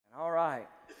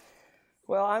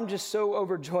Well, I'm just so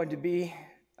overjoyed to be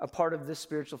a part of this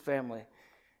spiritual family.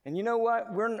 And you know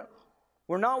what?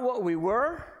 We're not what we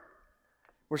were.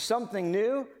 We're something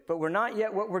new, but we're not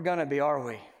yet what we're going to be, are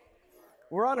we?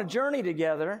 We're on a journey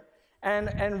together,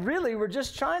 and really we're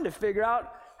just trying to figure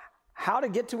out how to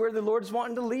get to where the Lord's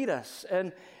wanting to lead us.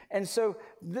 And so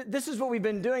this is what we've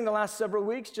been doing the last several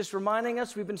weeks, just reminding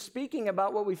us. We've been speaking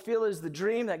about what we feel is the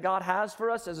dream that God has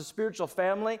for us as a spiritual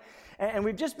family. And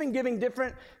we've just been giving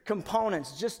different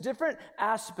components, just different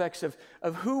aspects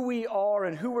of who we are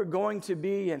and who we're going to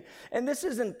be. And this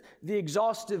isn't the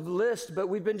exhaustive list, but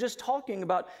we've been just talking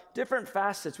about different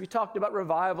facets. We talked about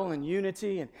revival and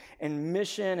unity and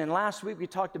mission. And last week we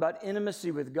talked about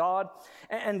intimacy with God.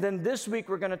 And then this week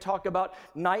we're going to talk about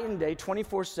night and day,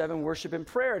 24/7 worship and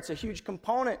prayer. It's a huge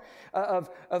component of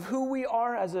who we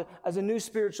are as a new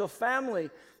spiritual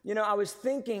family. You know, I was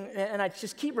thinking, and I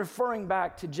just keep referring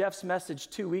back to Jeff's message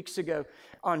 2 weeks ago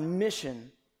on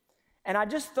mission. And I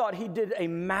just thought he did a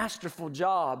masterful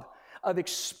job of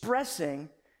expressing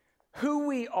who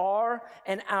we are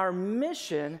and our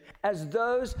mission as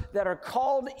those that are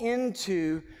called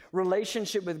into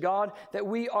relationship with God, that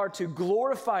we are to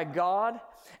glorify God,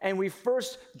 and we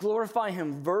first glorify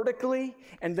Him vertically,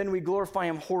 and then we glorify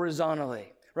Him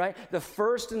horizontally, right? The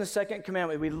first and the second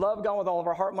commandment, we love God with all of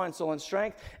our heart, mind, soul, and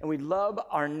strength, and we love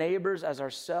our neighbors as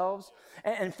ourselves.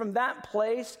 And from that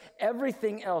place,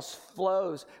 everything else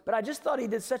flows. But I just thought he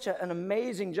did such an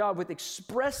amazing job with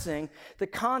expressing the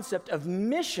concept of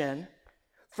mission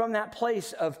from that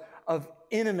place of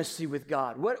intimacy with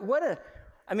God.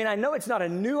 I know it's not a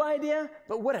new idea,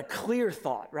 but what a clear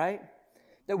thought, right?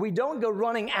 That we don't go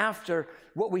running after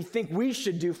what we think we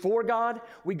should do for God.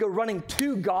 We go running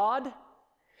to God,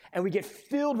 and we get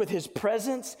filled with His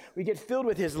presence. We get filled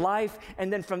with His life,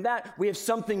 and then from that, we have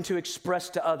something to express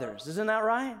to others. Isn't that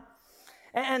right?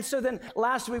 And so then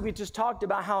last week, we just talked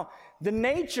about how the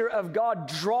nature of God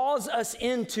draws us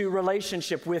into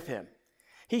relationship with Him.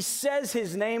 He says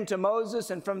His name to Moses,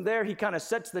 and from there, He kind of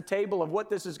sets the table of what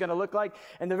this is going to look like.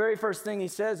 And the very first thing He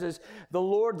says is, the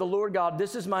Lord God,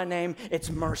 this is my name. It's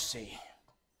mercy.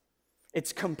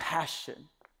 It's compassion.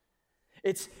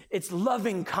 It's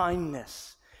loving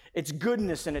kindness. It's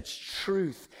goodness and it's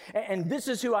truth. And this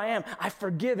is who I am. I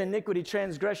forgive iniquity,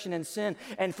 transgression, and sin.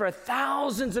 And for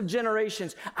thousands of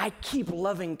generations, I keep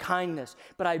loving kindness.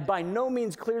 But I by no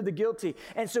means clear the guilty.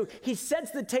 And so He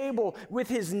sets the table with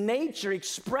His nature,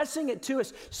 expressing it to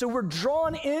us. So we're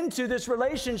drawn into this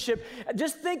relationship.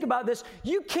 Just think about this.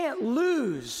 You can't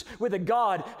lose with a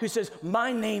God who says,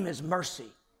 my name is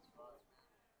mercy.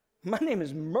 My name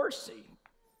is mercy.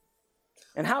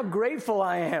 And how grateful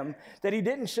I am that He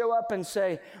didn't show up and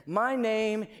say, my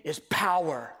name is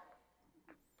power,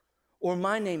 or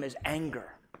my name is anger.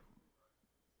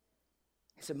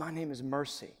 He said, my name is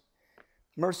mercy.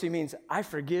 Mercy means I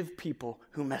forgive people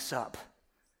who mess up.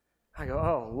 I go,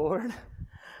 oh, Lord,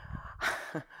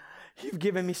 you've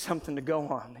given me something to go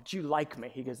on, that you like me.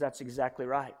 He goes, that's exactly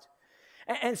right.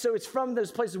 And so it's from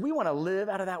those places we want to live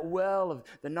out of that well of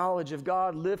the knowledge of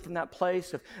God, live from that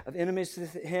place of intimacy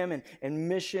with Him and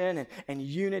mission and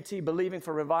unity, believing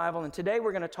for revival. And today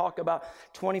we're going to talk about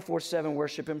 24/7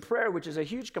 worship and prayer, which is a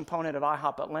huge component of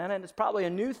IHOP Atlanta. And it's probably a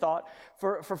new thought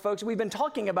for folks. We've been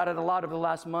talking about it a lot over the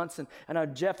last months, and I know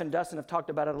Jeff and Dustin have talked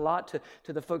about it a lot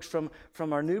to the folks from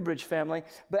our Newbridge family.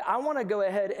 But I want to go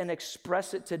ahead and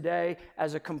express it today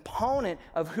as a component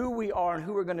of who we are and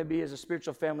who we're going to be as a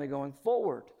spiritual family going forward.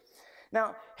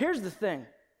 Now, here's the thing.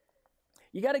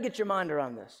 You got to get your mind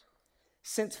around this.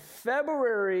 Since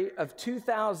February of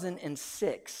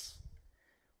 2006,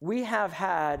 we have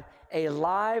had a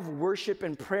live worship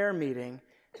and prayer meeting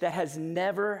that has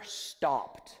never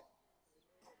stopped.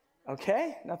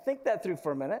 Okay? Now think that through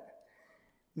for a minute.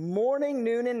 Morning,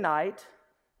 noon, and night,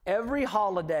 every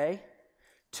holiday,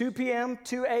 2 p.m.,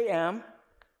 2 a.m.,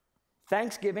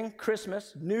 Thanksgiving,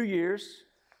 Christmas, New Year's,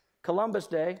 Columbus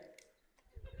Day,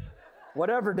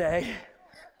 whatever day,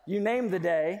 you name the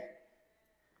day.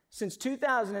 Since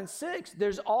 2006,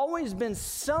 there's always been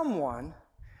someone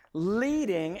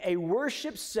leading a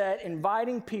worship set,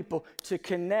 inviting people to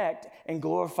connect and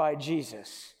glorify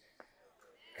Jesus.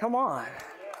 Come on.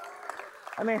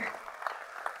 I mean,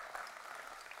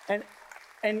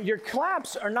 and your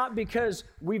claps are not because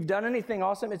we've done anything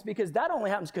awesome. It's because that only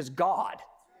happens because God.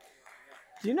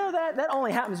 Do you know that? That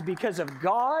only happens because of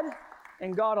God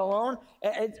and God alone.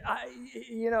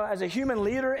 As a human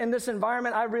leader in this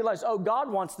environment, I realized,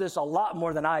 God wants this a lot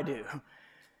more than I do.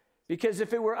 Because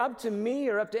if it were up to me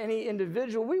or up to any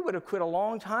individual, we would have quit a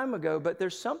long time ago. But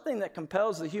there's something that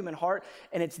compels the human heart,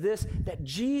 and it's this, that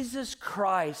Jesus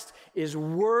Christ is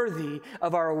worthy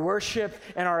of our worship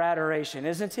and our adoration,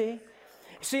 isn't he?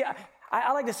 See,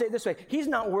 I like to say it this way. He's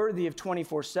not worthy of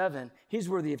 24/7. He's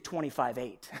worthy of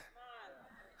 25/8.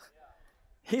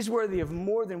 He's worthy of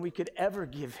more than we could ever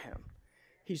give him.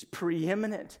 He's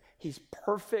preeminent. He's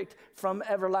perfect from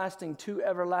everlasting to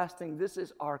everlasting. This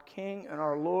is our King and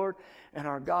our Lord and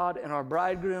our God and our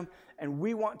bridegroom, and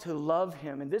we want to love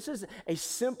him. And this is a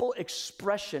simple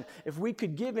expression. If we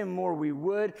could give him more, we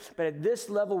would. But at this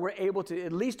level, we're able to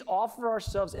at least offer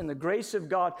ourselves in the grace of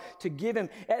God to give him.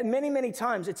 Many, many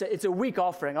times, it's a weak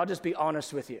offering. I'll just be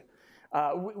honest with you.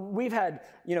 We've had,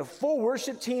 full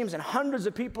worship teams and hundreds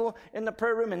of people in the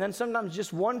prayer room, and then sometimes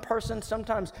just one person,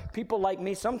 sometimes people like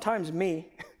me, sometimes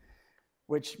me,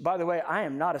 which, by the way, I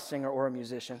am not a singer or a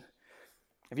musician.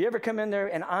 If you ever come in there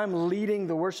and I'm leading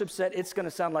the worship set, it's going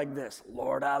to sound like this.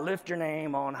 Lord, I lift your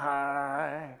name on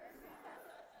high.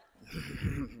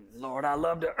 Lord, I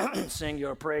love to sing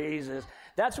your praises.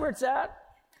 That's where it's at.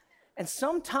 And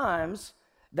sometimes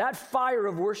that fire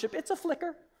of worship, it's a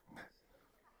flicker.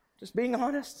 Just being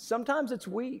honest, sometimes it's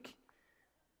weak,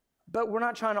 but we're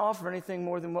not trying to offer anything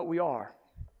more than what we are.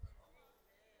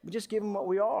 We just give them what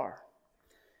we are.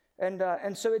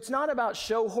 And so it's not about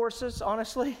show horses,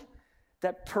 honestly,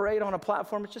 that parade on a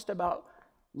platform. It's just about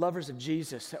lovers of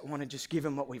Jesus that want to just give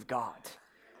him what we've got.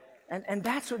 And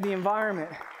that's what the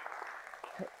environment,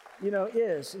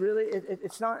 is. Really,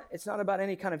 it's not about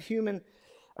any kind of human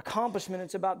accomplishment.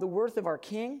 It's about the worth of our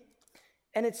King.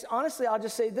 And it's honestly, I'll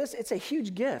just say this, it's a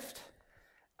huge gift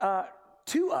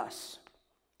to us.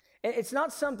 It's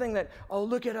not something that, oh,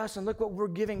 look at us and look what we're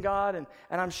giving God. And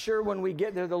I'm sure when we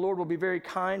get there, the Lord will be very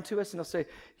kind to us. And he'll say,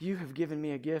 you have given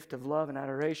me a gift of love and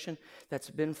adoration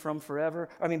that's been from forever.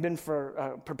 Been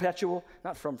for perpetual,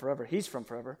 not from forever. He's from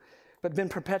forever, but been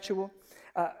perpetual.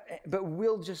 But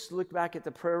we'll just look back at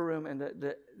the prayer room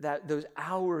and those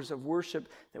hours of worship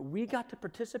that we got to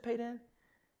participate in.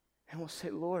 And we'll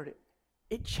say, Lord,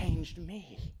 it changed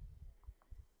me.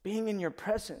 Being in your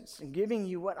presence and giving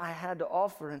you what I had to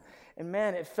offer. And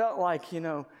man, it felt like,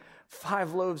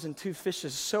 5 loaves and 2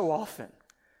 fishes so often.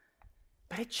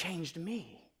 But it changed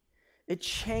me. It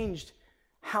changed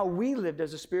how we lived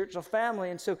as a spiritual family.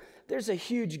 And so there's a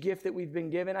huge gift that we've been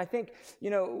given. I think,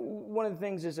 one of the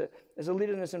things as a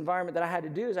leader in this environment that I had to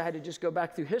do is I had to just go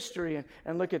back through history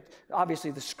and look at,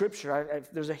 obviously, the scripture.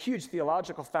 There's a huge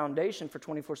theological foundation for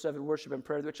 24/7 worship and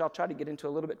prayer, which I'll try to get into a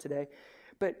little bit today.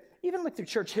 But even look through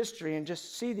church history and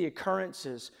just see the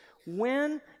occurrences.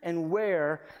 When and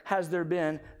where has there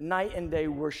been night and day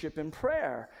worship and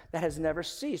prayer that has never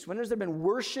ceased? When has there been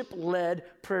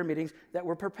worship-led prayer meetings that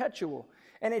were perpetual?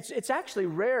 And it's actually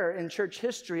rare in church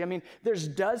history. There's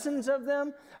dozens of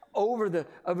them over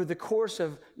the course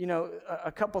of,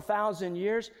 a couple thousand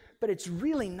years, but it's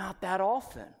really not that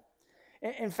often.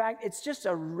 In fact, it's just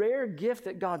a rare gift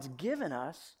that God's given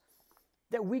us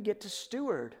that we get to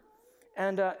steward.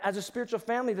 And as a spiritual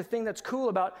family, the thing that's cool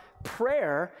about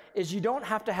prayer is you don't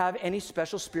have to have any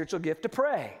special spiritual gift to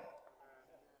pray.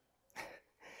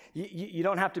 You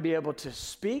don't have to be able to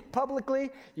speak publicly.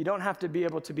 You don't have to be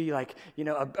able to be like,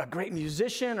 a great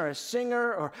musician or a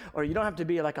singer, or you don't have to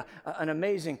be like an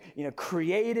amazing,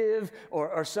 creative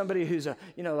or somebody who's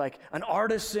like an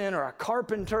artisan or a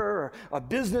carpenter or a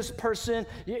business person.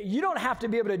 You don't have to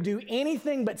be able to do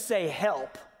anything but say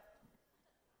help.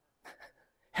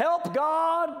 Help,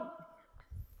 God.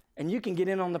 And you can get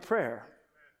in on the prayer.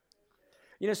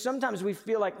 Sometimes we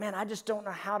feel like, man, I just don't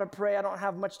know how to pray. I don't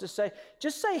have much to say.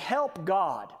 Just say, help,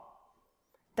 God.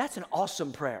 That's an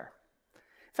awesome prayer.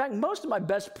 In fact, most of my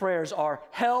best prayers are,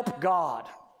 help, God.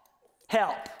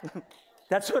 Help.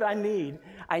 That's what I need.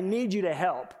 I need you to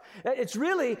help. It's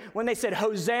really, when they said,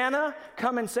 Hosanna,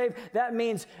 come and save, that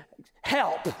means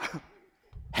help.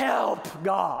 Help,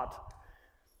 God.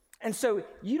 And so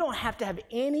you don't have to have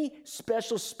any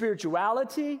special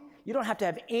spirituality. You don't have to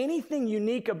have anything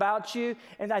unique about you.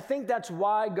 And I think that's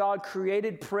why God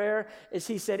created prayer, is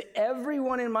he said,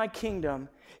 everyone in my kingdom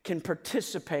can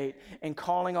participate in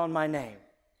calling on my name.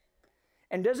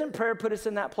 And doesn't prayer put us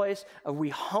in that place of we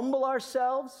humble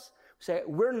ourselves, say,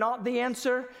 we're not the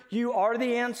answer, you are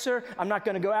the answer. I'm not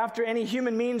going to go after any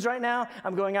human means right now.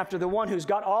 I'm going after the one who's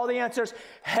got all the answers.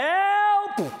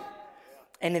 Help!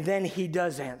 And then he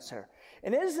does answer.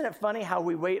 And isn't it funny how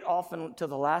we wait often until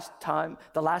the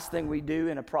last thing we do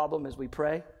in a problem is we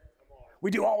pray?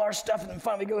 We do all our stuff and then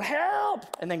finally go, help!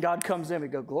 And then God comes in, we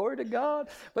go, glory to God.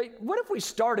 But what if we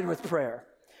started with prayer?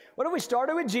 What if we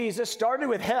started with Jesus, started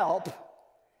with help,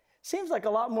 Seems like a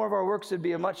lot more of our works would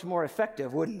be much more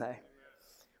effective, wouldn't they?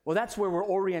 Well, that's where we're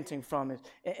orienting from.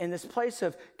 In this place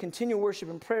of continual worship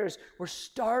and prayers, we're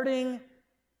starting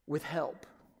with help.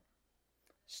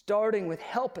 Starting with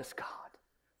help us, God.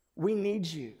 We need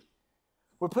you.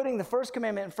 We're putting the first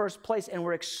commandment in first place, and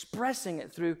we're expressing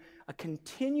it through a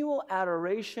continual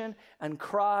adoration and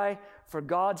cry for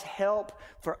God's help,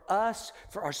 for us,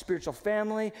 for our spiritual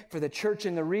family, for the church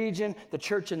in the region, the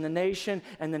church in the nation,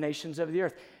 and the nations of the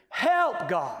earth. Help,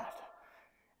 God.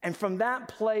 And from that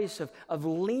place of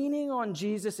leaning on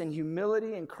Jesus in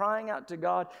humility and crying out to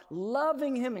God,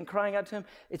 loving him and crying out to him,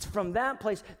 it's from that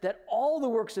place that all the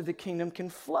works of the kingdom can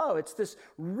flow. It's this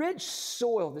rich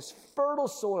soil, this fertile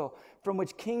soil from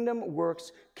which kingdom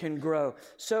works can grow.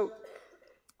 So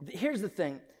here's the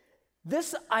thing.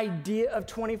 This idea of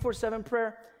 24/7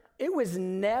 prayer, it was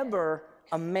never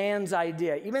a man's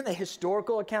idea. Even the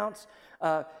historical accounts,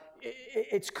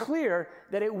 it's clear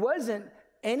that it wasn't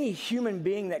any human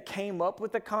being that came up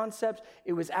with the concept.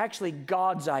 It was actually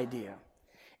God's idea.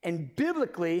 And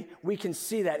biblically, we can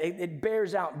see that. It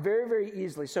bears out very, very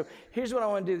easily. So here's what I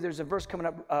want to do. There's a verse coming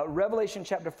up, Revelation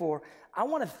chapter 4. I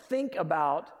want to think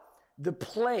about the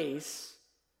place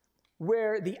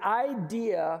where the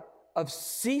idea of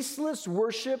ceaseless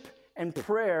worship and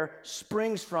prayer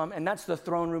springs from, and that's the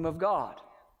throne room of God.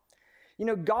 You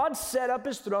know, God set up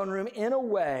his throne room in a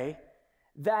way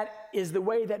that is the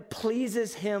way that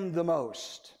pleases him the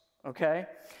most, okay?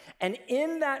 And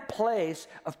in that place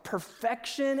of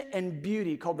perfection and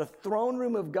beauty called the throne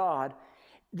room of God,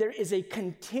 there is a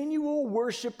continual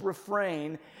worship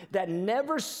refrain that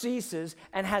never ceases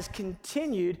and has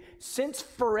continued since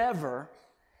forever.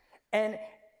 And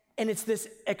it's this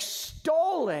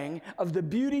extolling of the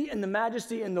beauty and the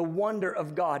majesty and the wonder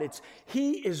of God. It's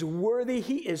he is worthy,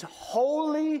 he is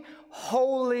holy,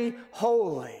 holy,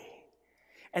 holy.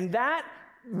 And that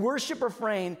worship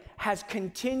refrain has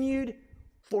continued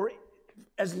for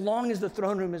as long as the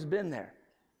throne room has been there.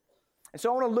 And so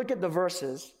I want to look at the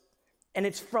verses, and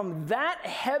it's from that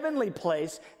heavenly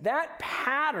place, that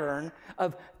pattern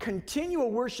of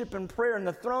continual worship and prayer in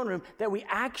the throne room, that we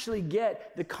actually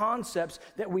get the concepts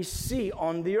that we see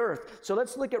on the earth. So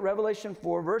let's look at Revelation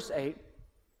 4, verse 8.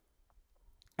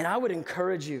 And I would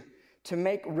encourage you to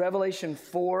make Revelation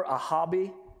 4 a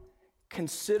hobby.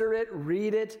 Consider it,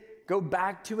 read it, go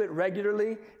back to it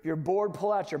regularly. If you're bored,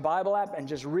 pull out your Bible app and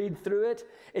just read through it.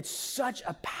 It's such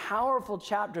a powerful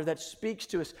chapter that speaks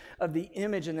to us of the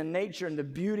image and the nature and the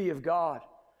beauty of God.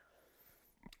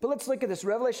 But let's look at this.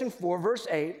 Revelation 4, verse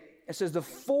 8. It says, the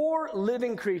 4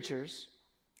 living creatures,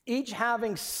 each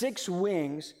having 6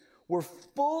 wings, were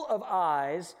full of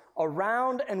eyes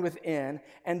around and within,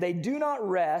 and they do not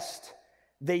rest.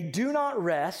 They do not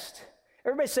rest.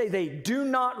 Everybody say, they do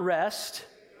not rest.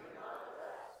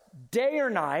 Day or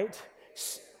night.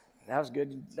 That was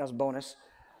good. That was a bonus.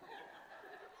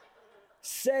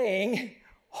 Saying,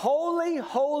 holy,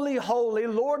 holy, holy,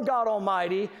 Lord God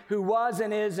Almighty, who was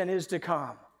and is to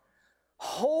come.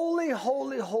 Holy,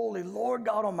 holy, holy, Lord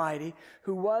God Almighty,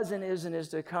 who was and is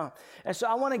to come. And so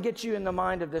I want to get you in the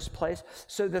mind of this place.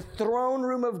 So the throne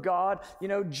room of God, you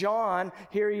know, John,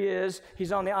 here he is.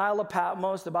 He's on the Isle of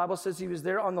Patmos. The Bible says he was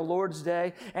there on the Lord's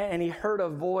day, and he heard a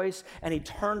voice, and he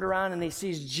turned around, and he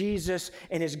sees Jesus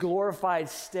in his glorified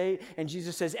state. And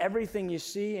Jesus says, everything you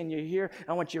see and you hear,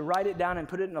 I want you to write it down and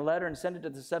put it in a letter and send it to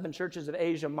the 7 churches of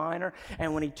Asia Minor.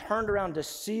 And when he turned around to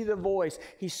see the voice,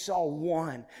 he saw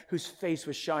one whose face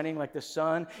was shining like the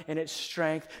sun in its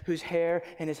strength, whose hair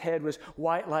and his head was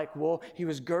white like wool. He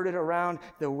was girded around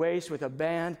the waist with a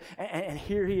band, and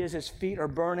here he is, his feet are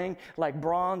burning like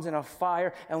bronze in a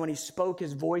fire, and when he spoke,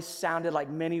 his voice sounded like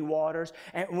many waters,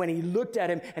 and when he looked at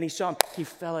him and he saw him, he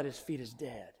fell at his feet as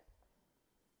dead.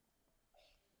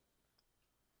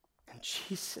 And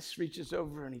Jesus reaches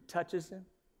over and he touches him.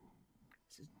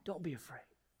 He says, don't be afraid.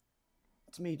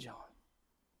 It's me, John.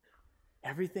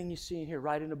 Everything you see in here,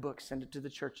 write in a book, send it to the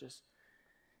churches.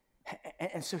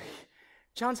 And so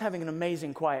John's having an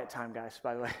amazing quiet time, guys,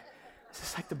 by the way. This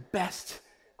is like the best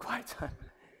quiet time.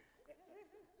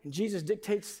 And Jesus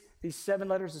dictates these 7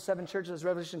 letters to 7 churches,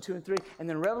 Revelation 2 and 3. And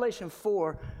then Revelation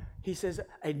 4, he says,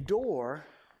 a door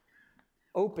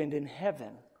opened in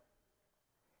heaven.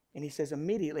 And he says,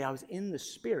 immediately I was in the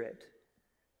Spirit.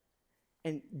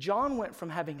 And John went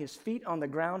from having his feet on the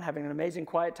ground, having an amazing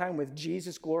quiet time with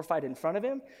Jesus glorified in front of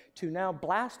him, to now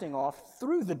blasting off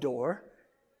through the door,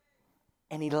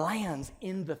 and he lands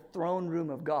in the throne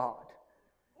room of God.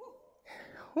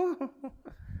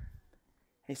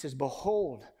 He says,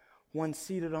 behold, one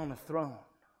seated on a throne.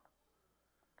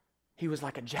 He was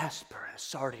like a jasper and a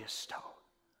sardius stone.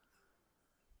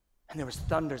 And there was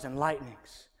thunders and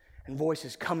lightnings. and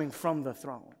voices coming from the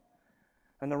throne.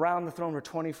 And around the throne were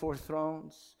 24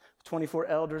 thrones, 24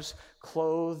 elders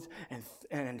clothed and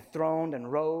enthroned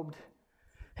and robed.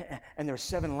 And there were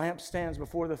 7 lampstands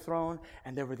before the throne,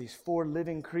 and there were these 4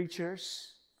 living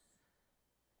creatures.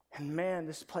 And man,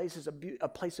 this place is a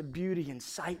place of beauty and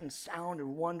sight and sound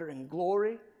and wonder and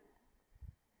glory.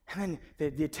 And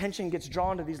then the attention gets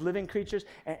drawn to these living creatures,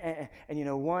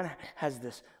 and one has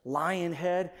this lion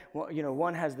head,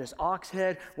 one has this ox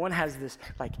head, one has this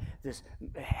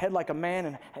head like a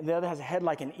man, and the other has a head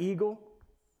like an eagle.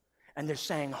 And they're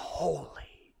saying,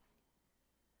 holy,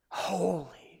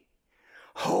 holy,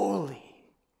 holy.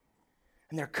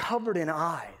 And they're covered in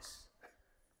eyes.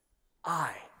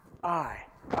 Eye.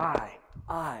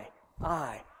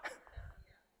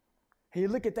 And you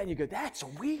look at that and you go, that's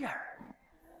weird.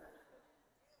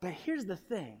 But here's the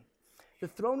thing. The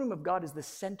throne room of God is the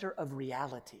center of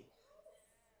reality.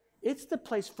 It's the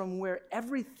place from where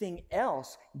everything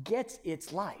else gets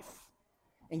its life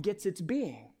and gets its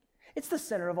being. It's the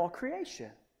center of all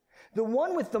creation. The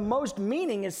one with the most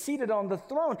meaning is seated on the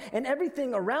throne, and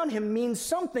everything around him means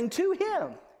something to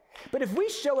him. But if we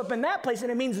show up in that place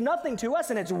and it means nothing to us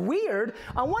and it's weird,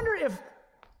 I wonder if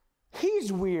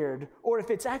he's weird or if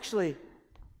it's actually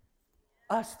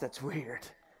us that's weird.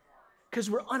 Because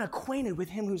we're unacquainted with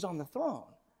him who's on the throne.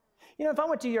 If I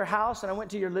went to your house and I went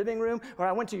to your living room or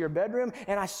I went to your bedroom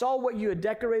and I saw what you had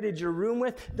decorated your room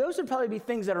with, those would probably be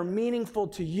things that are meaningful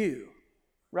to you,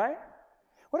 right?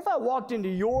 What if I walked into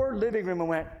your living room and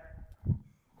went,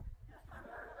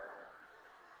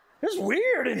 it's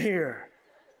weird in here.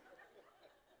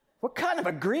 What kind of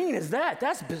a green is that?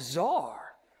 That's bizarre.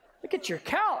 Look at your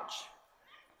couch.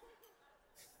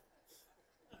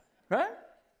 Right?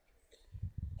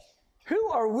 Who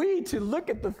are we to look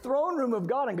at the throne room of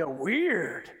God and go,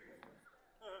 weird?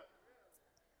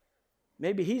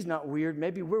 Maybe he's not weird.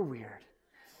 Maybe we're weird.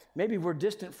 Maybe we're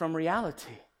distant from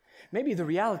reality. Maybe the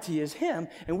reality is him,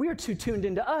 and we're too tuned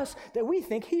into us that we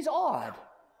think he's odd.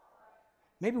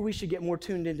 Maybe we should get more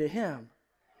tuned into him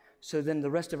so then the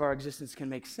rest of our existence can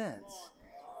make sense.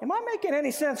 Am I making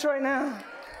any sense right now?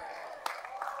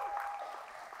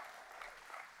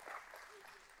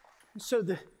 And so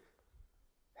the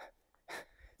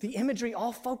imagery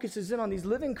all focuses in on these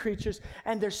living creatures,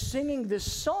 and they're singing this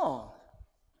song,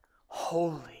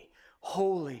 holy,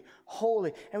 holy,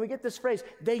 holy. And we get this phrase,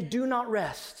 they do not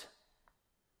rest.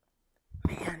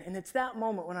 Man, and it's that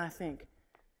moment when I think,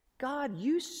 God,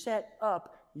 you set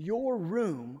up your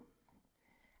room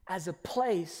as a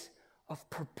place of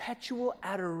perpetual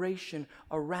adoration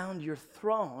around your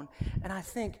throne. And I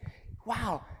think,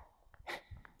 wow,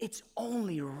 it's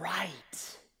only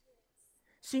right.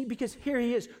 See, because here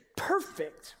he is,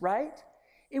 perfect, right?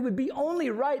 It would be only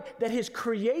right that his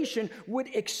creation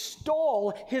would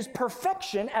extol his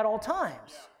perfection at all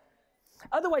times.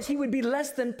 Otherwise, he would be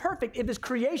less than perfect if his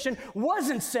creation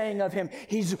wasn't saying of him,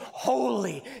 he's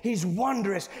holy, he's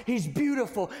wondrous, he's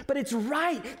beautiful. But it's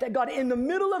right that God, in the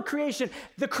middle of creation,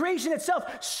 the creation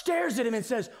itself stares at him and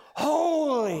says,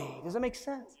 holy. Does that make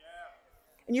sense?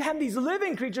 And you have these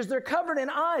living creatures, they're covered in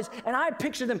eyes, and I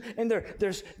picture them, and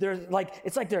they're like,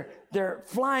 it's like they're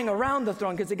flying around the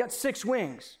throne because they got 6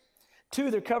 wings. 2,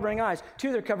 they're covering eyes.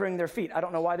 2, they're covering their feet. I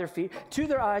don't know why their feet. 2,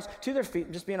 their eyes. 2, their feet,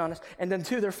 I'm just being honest. And then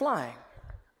 2, they're flying.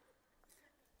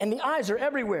 And the eyes are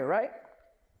everywhere, right?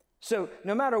 So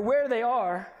no matter where they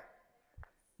are,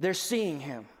 they're seeing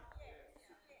him.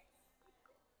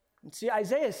 And see,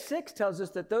 Isaiah 6 tells us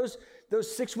that those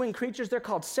 6-winged creatures, they're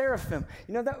called seraphim.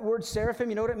 You know that word seraphim?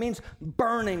 You know what it means?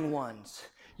 Burning ones.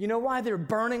 You know why they're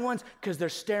burning ones? Because they're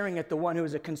staring at the one who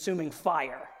is a consuming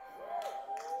fire.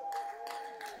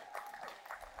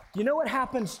 You know what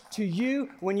happens to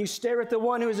you when you stare at the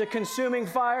one who is a consuming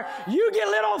fire? You get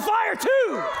lit on fire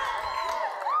too.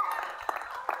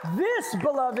 This,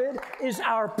 beloved, is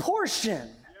our portion.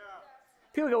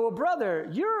 People go, well, brother,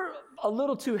 you're a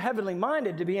little too heavenly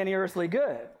minded to be any earthly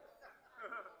good.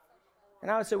 And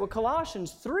I would say, well,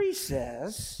 Colossians 3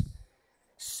 says,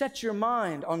 set your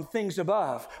mind on things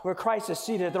above, where Christ is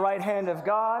seated at the right hand of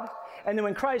God. And then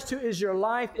when Christ, who is your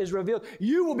life, is revealed,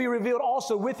 you will be revealed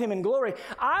also with him in glory.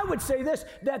 I would say this,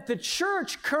 that the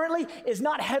church currently is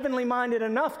not heavenly minded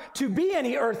enough to be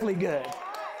any earthly good.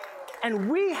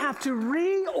 And we have to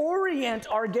reorient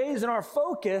our gaze and our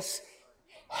focus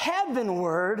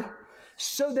heavenward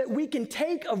so that we can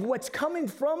take of what's coming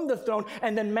from the throne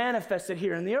and then manifest it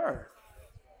here in the earth.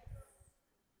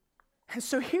 And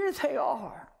so here they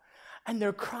are, and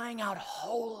they're crying out,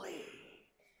 holy,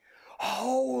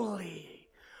 holy,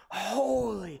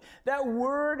 Holy. That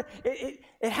word, it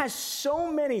has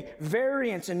so many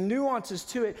variants and nuances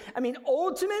to it. I mean,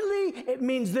 ultimately, it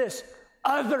means this: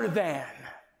 other than.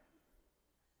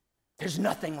 There's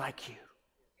nothing like you.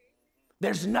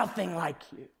 There's nothing like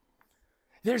you.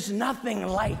 There's nothing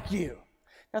like you.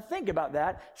 Now think about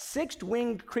that. 6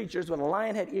 winged creatures with a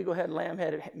lion head, eagle head, lamb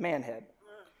head, man head,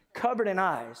 covered in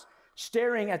eyes,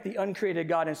 staring at the uncreated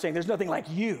God and saying, there's nothing like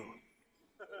you.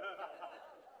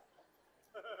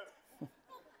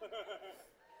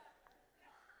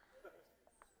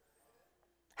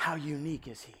 How unique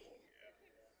is he?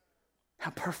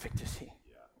 How perfect is he?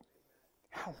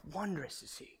 How wondrous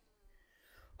is he?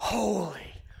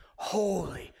 Holy,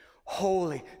 holy,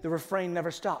 holy. The refrain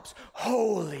never stops.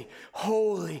 Holy,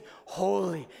 holy,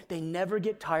 holy. They never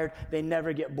get tired. They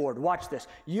never get bored. Watch this.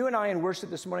 You and I in worship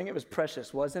this morning, it was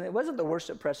precious, wasn't it? Wasn't the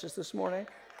worship precious this morning?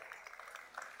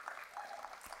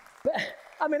 But,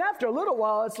 I mean, after a little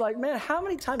while, it's like, man, how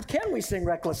many times can we sing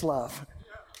Reckless Love?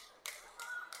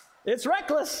 It's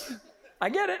reckless. I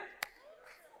get it.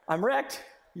 I'm wrecked.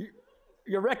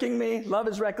 You're wrecking me. Love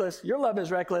is reckless. Your love is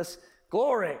reckless.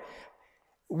 Glory.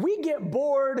 We get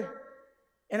bored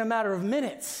in a matter of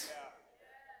minutes.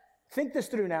 Think this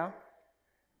through now.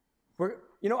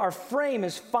 Our frame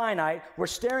is finite. We're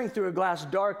staring through a glass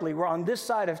darkly. We're on this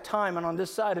side of time and on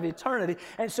this side of eternity.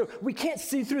 And so we can't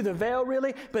see through the veil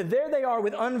really, but there they are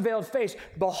with unveiled face,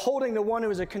 beholding the one who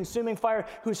is a consuming fire,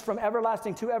 who's from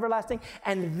everlasting to everlasting.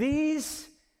 And these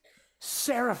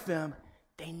seraphim,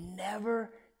 they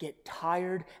never get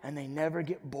tired and they never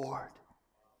get bored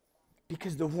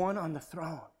because the one on the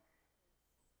throne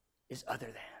is other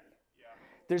than.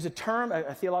 There's a term,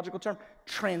 a theological term,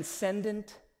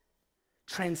 transcendent.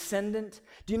 Transcendent.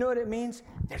 Do you know what it means?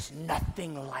 There's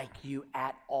nothing like you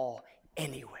at all,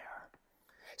 anywhere.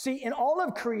 See, in all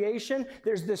of creation,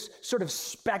 there's this sort of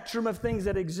spectrum of things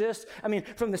that exist. I mean,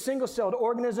 from the single-celled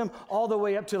organism all the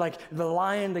way up to like the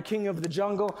lion, the king of the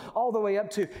jungle, all the way up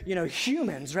to,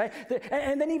 humans, right?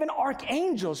 And then even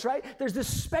archangels, right? There's this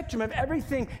spectrum of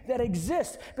everything that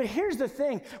exists. But here's the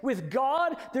thing. With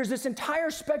God, there's this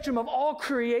entire spectrum of all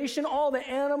creation, all the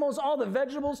animals, all the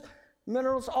vegetables,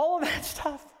 minerals, all of that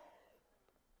stuff.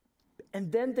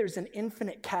 And then there's an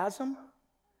infinite chasm.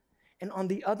 And on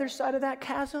the other side of that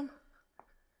chasm,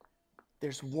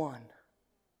 there's one,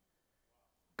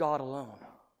 God alone.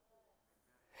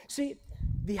 See,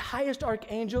 the highest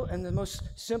archangel and the most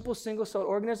simple single-celled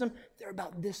organism, they're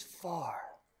about this far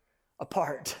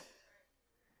apart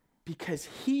because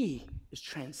he is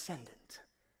transcendent.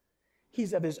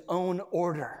 He's of his own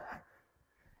order,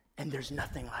 and there's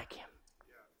nothing like him.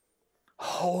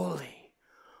 Holy,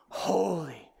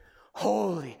 holy,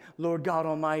 holy, Lord God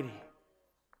Almighty.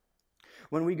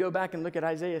 When we go back and look at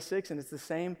Isaiah 6, and it's the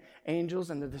same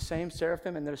angels, and they're the same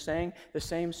seraphim, and they're saying the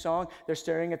same song, they're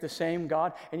staring at the same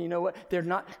God, and you know what?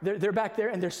 They're back there,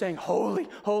 and they're saying, holy,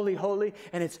 holy, holy,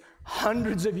 and it's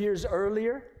hundreds of years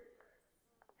earlier.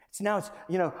 It's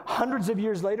hundreds of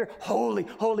years later, holy,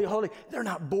 holy, holy. They're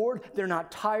not bored. They're not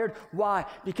tired. Why?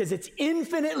 Because it's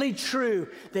infinitely true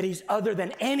that he's other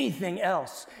than anything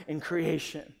else in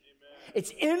creation. Amen.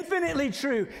 It's infinitely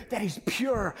true that he's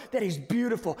pure, that he's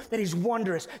beautiful, that he's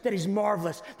wondrous, that he's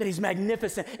marvelous, that he's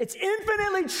magnificent. It's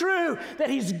infinitely true that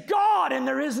he's God and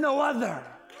there is no other.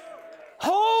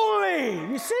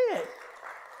 Holy! You see it?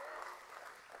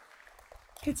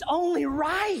 It's only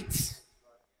right.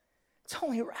 It's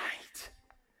only right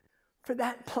for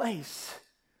that place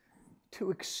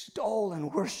to extol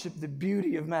and worship the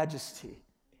beauty of majesty,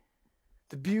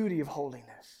 the beauty of holiness.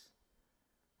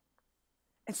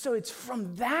 And so it's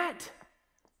from that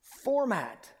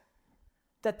format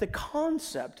that the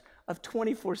concept of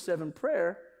 24/7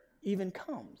 prayer even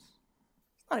comes.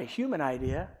 It's not a human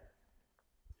idea.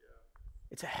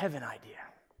 It's a heaven idea.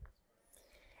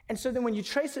 And so then when you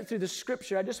trace it through the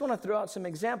scripture, I just want to throw out some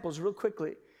examples real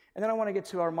quickly. And then I want to get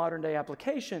to our modern day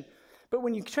application. But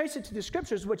when you trace it to the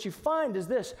scriptures, what you find is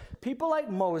this. People like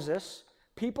Moses,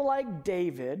 people like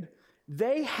David,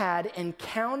 they had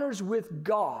encounters with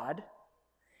God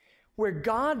where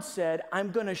God said,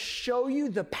 I'm going to show you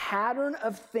the pattern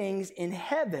of things in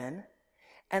heaven,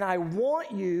 and I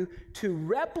want you to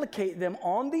replicate them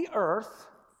on the earth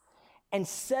and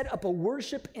set up a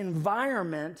worship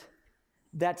environment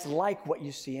that's like what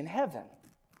you see in heaven.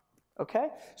 Okay?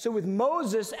 So with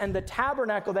Moses and the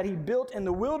tabernacle that he built in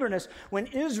the wilderness when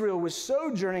Israel was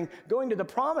sojourning, going to the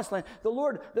promised land, the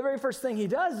Lord, the very first thing he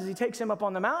does is he takes him up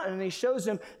on the mountain and he shows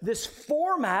him this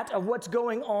format of what's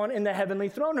going on in the heavenly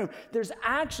throne room. There's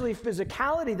actually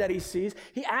physicality that he sees.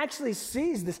 He actually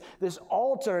sees this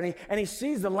altar and he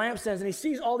sees the lampstands and he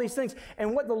sees all these things.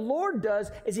 And what the Lord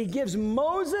does is he gives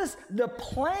Moses the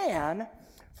plan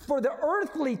for the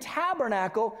earthly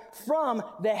tabernacle from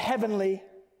the heavenly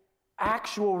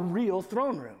actual real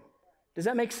throne room. Does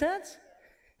that make sense?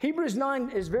 Hebrews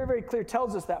 9 is very, very clear,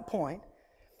 tells us that point.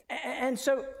 And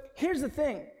so here's the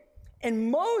thing. In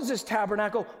Moses'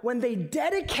 tabernacle, when they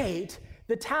dedicate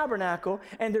the tabernacle,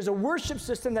 and there's a worship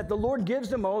system that the Lord gives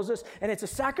to Moses, and it's a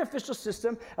sacrificial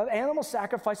system of animal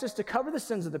sacrifices to cover the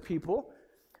sins of the people,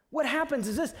 what happens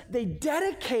is this: they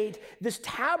dedicate this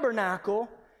tabernacle,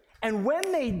 and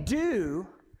when they do,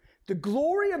 the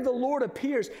glory of the Lord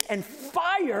appears, and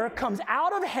fire comes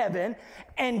out of heaven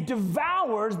and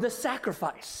devours the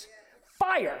sacrifice.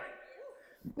 Fire.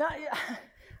 Now,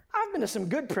 I've been to some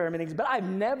good prayer meetings, but I've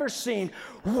never seen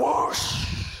whoosh.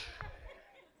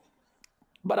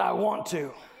 But I want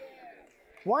to.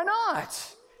 Why not?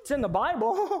 It's in the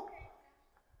Bible.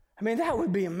 I mean, that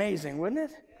would be amazing,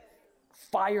 wouldn't it?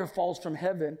 Fire falls from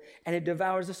heaven and it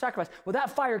devours the sacrifice. Well,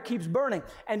 that fire keeps burning.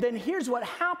 And then here's what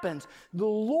happens. The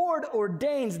Lord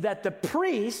ordains that the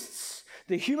priests,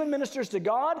 the human ministers to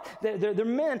God, they're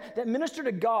men that minister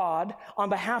to God on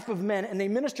behalf of men, and they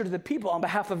minister to the people on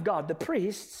behalf of God. The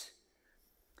priests,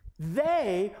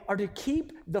 they are to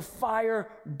keep the fire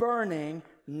burning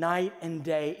night and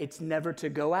day. It's never to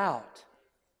go out.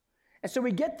 And so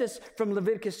we get this from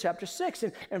Leviticus chapter 6.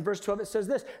 In verse 12, it says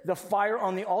this: the fire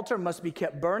on the altar must be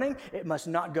kept burning. It must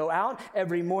not go out.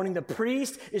 Every morning the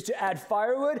priest is to add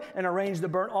firewood and arrange the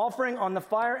burnt offering on the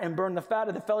fire and burn the fat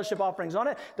of the fellowship offerings on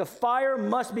it. The fire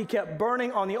must be kept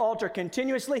burning on the altar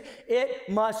continuously. It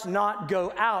must not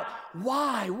go out.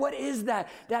 Why? What is that?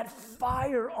 That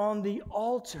fire on the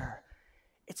altar,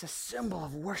 it's a symbol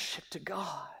of worship to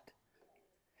God.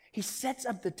 He sets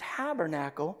up the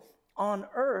tabernacle on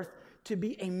earth to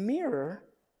be a mirror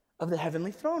of the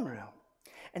heavenly throne room.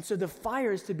 And so the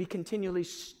fire is to be continually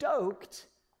stoked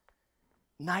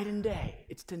night and day.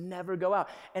 It's to never go out.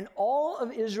 And all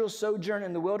of Israel's sojourn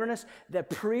in the wilderness, the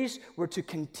priests were to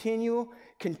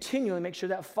continually make sure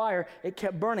that fire, it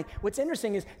kept burning. What's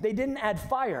interesting is they didn't add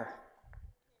fire.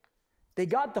 They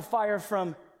got the fire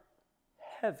from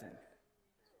heaven.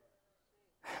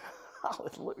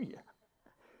 Hallelujah.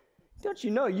 Don't you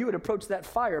know you would approach that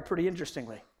fire pretty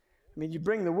interestingly? I mean, you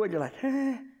bring the wood, you're like,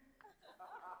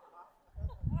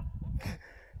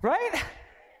 right?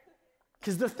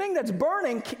 Because the thing that's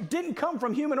burning didn't come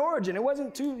from human origin. It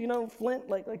wasn't too, flint,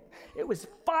 like it was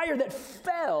fire that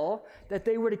fell that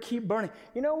they were to keep burning.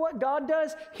 You know what God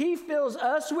does? He fills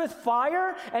us with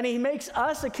fire, and he makes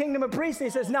us a kingdom of priests. And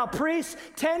he says, now priests,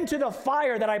 tend to the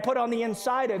fire that I put on the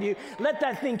inside of you. Let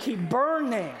that thing keep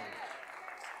burning.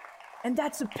 And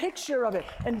that's a picture of it.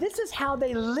 And this is how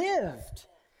they lived,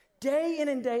 day in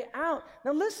and day out.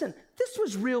 Now listen, this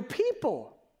was real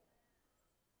people.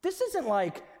 This isn't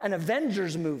like an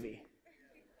Avengers movie.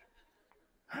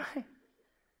 Right?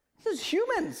 This is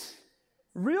humans.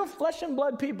 Real flesh and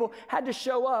blood people had to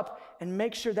show up and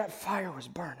make sure that fire was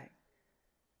burning.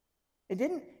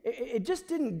 It just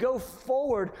didn't go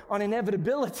forward on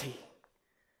inevitability.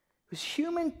 It was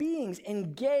human beings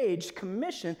engaged,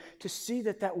 commissioned to see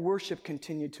that worship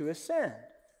continued to ascend.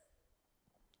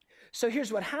 So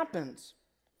here's what happens.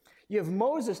 You have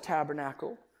Moses'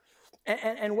 tabernacle,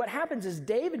 and what happens is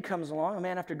David comes along, a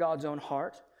man after God's own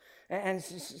heart. And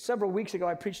several weeks ago,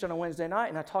 I preached on a Wednesday night,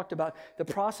 and I talked about the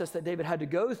process that David had to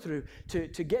go through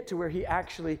to get to where he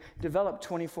actually developed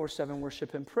 24/7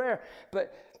 worship and prayer.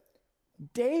 But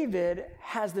David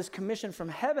has this commission from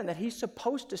heaven that he's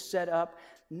supposed to set up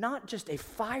not just a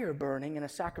fire burning and a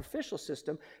sacrificial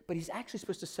system, but he's actually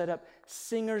supposed to set up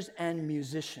singers and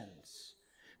musicians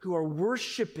who are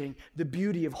worshiping the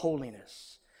beauty of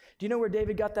holiness. Do you know where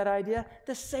David got that idea?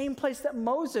 The same place that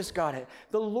Moses got it.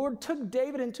 The Lord took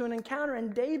David into an encounter,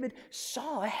 and David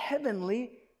saw a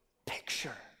heavenly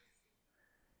picture.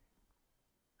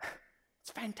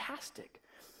 It's fantastic.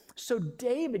 So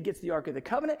David gets the Ark of the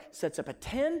Covenant, sets up a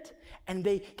tent, and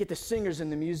they get the singers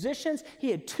and the musicians.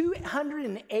 He had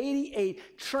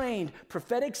 288 trained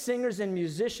prophetic singers and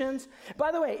musicians.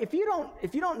 By the way, if you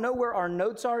don't know where our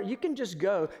notes are, you can just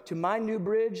go to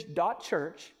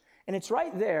mynewbridge.church, and it's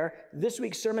right there. This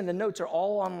week's sermon, the notes are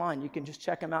all online. You can just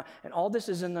check them out, and all this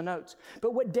is in the notes.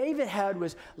 But what David had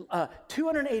was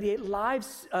 288 live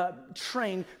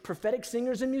trained prophetic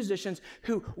singers and musicians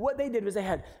who, what they did was they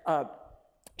had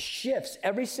shifts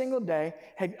every single day,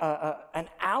 had an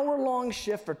hour-long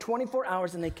shift for 24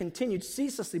 hours, and they continued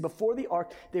ceaselessly before the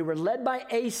ark. They were led by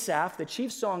Asaph, the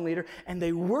chief song leader, and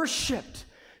they worshiped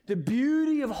the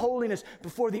beauty of holiness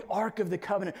before the ark of the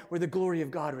covenant where the glory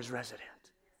of God was resident.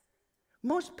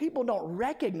 Most people don't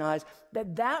recognize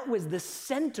that that was the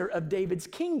center of David's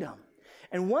kingdom.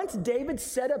 And once David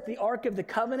set up the ark of the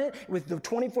covenant with the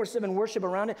 24/7 worship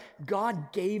around it,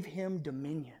 God gave him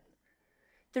dominion.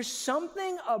 There's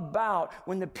something about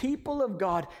when the people of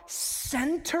God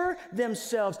center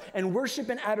themselves and worship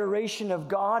and adoration of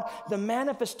God, the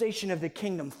manifestation of the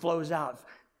kingdom flows out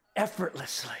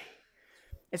effortlessly.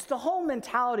 It's the whole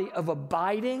mentality of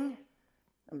abiding.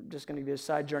 I'm just going to give you a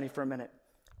side journey for a minute.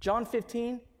 John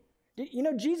 15, you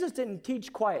know, Jesus didn't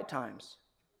teach quiet times.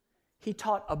 He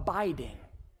taught abiding.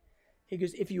 He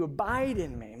goes, if you abide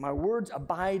in me, my words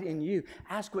abide in you,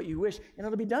 ask what you wish, and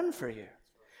it'll be done for you.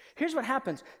 Here's what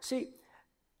happens. See,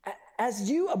 as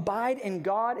you abide in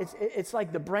God, it's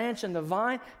like the branch and the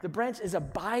vine. The branch is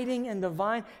abiding in the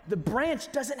vine. The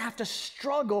branch doesn't have to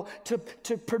struggle to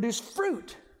produce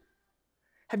fruit.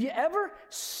 Have you ever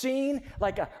seen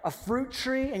like a fruit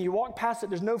tree and you walk past it,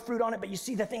 there's no fruit on it, but you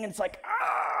see the thing and it's like,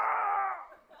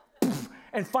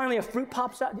 and finally a fruit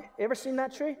pops out? You ever seen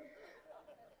that tree?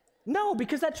 No,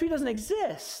 because that tree doesn't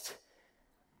exist.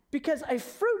 Because a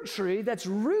fruit tree that's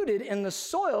rooted in the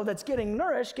soil that's getting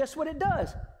nourished, guess what it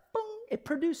does? Boom, it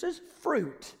produces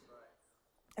fruit.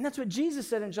 And that's what Jesus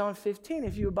said in John 15.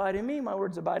 If you abide in me, my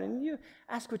words abide in you.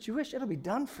 Ask what you wish, it'll be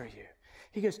done for you.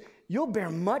 He goes, you'll bear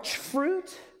much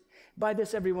fruit. By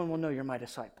this, everyone will know you're my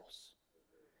disciples.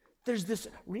 There's this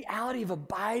reality of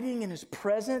abiding in his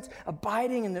presence,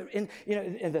 abiding in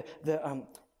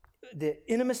the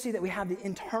intimacy that we have, the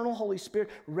internal Holy Spirit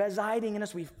residing in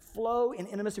us. We flow in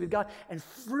intimacy with God, and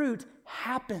fruit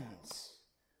happens.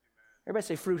 Everybody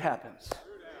say fruit happens.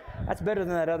 That's better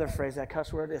than that other phrase, that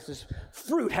cuss word. This is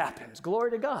fruit happens.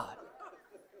 Glory to God.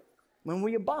 When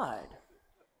we abide,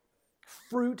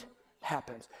 fruit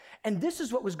happens. And this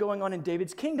is what was going on in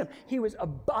David's kingdom. He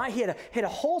had a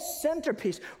whole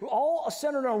centerpiece, all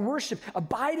centered on worship,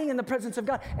 abiding in the presence of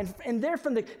God. And there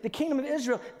from the kingdom of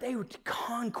Israel, they were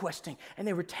conquesting and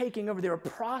they were taking over. They were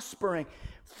prospering.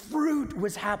 Fruit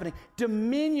was happening.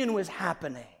 Dominion was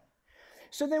happening.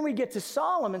 So then we get to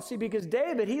Solomon, see, because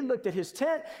David, he looked at his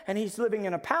tent, and he's living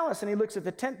in a palace, and he looks at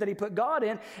the tent that he put God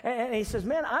in, and he says,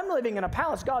 man, I'm living in a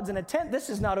palace, God's in a tent, this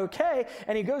is not okay.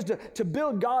 And he goes to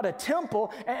build God a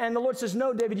temple, and the Lord says,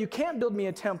 no, David, you can't build me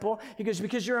a temple. He goes,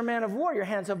 because you're a man of war, your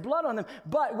hands have blood on them.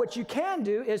 But what you can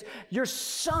do is your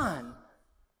son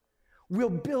will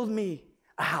build me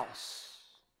a house.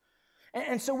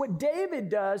 And so what David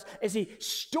does is he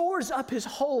stores up his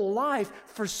whole life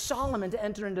for Solomon to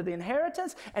enter into the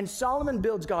inheritance, and Solomon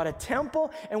builds God a temple.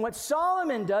 And what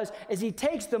Solomon does is he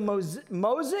takes the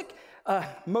Moses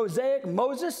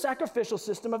sacrificial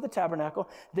system of the tabernacle,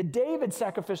 the David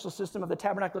sacrificial system of the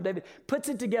tabernacle of David, puts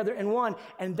it together in one,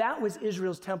 and that was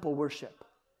Israel's temple worship.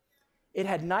 It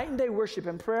had night and day worship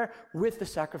and prayer with the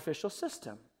sacrificial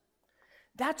system.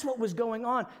 That's what was going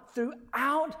on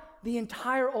throughout the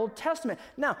entire Old Testament.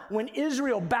 Now, when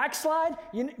Israel backslid,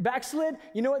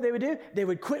 you know what they would do? They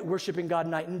would quit worshiping God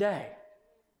night and day.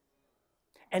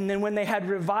 And then when they had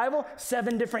revival,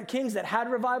 7 different kings that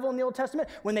had revival in the Old Testament,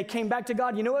 when they came back to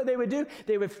God, you know what they would do?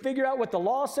 They would figure out what the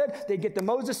law said, they'd get the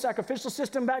Moses sacrificial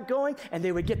system back going, and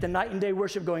they would get the night and day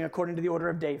worship going according to the order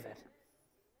of David.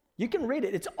 You can read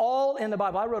it. It's all in the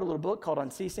Bible. I wrote a little book called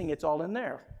Unceasing. It's all in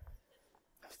there.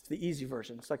 It's the easy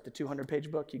version. It's like the 200-page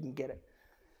book. You can get it.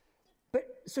 But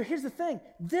so here's the thing.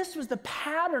 This was the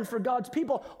pattern for God's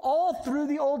people all through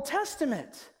the Old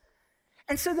Testament.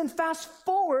 And so then fast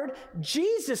forward,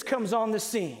 Jesus comes on the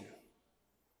scene.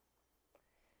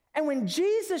 And when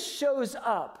Jesus shows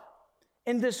up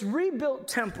in this rebuilt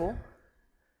temple,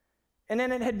 and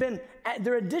then it had been,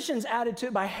 there are additions added to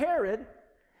it by Herod,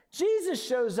 Jesus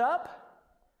shows up.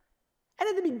 And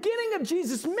at the beginning of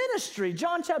Jesus' ministry,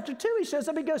 John chapter 2, he shows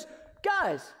up, he goes,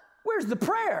 guys, where's the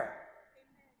prayer?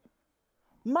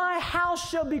 My house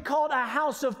shall be called a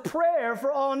house of prayer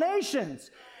for all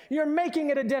nations. You're making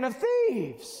it a den of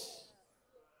thieves.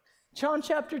 John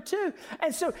chapter 2.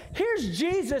 And so here's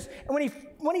Jesus, and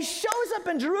when he shows up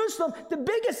in Jerusalem, the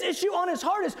biggest issue on his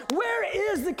heart is,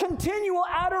 where is the continual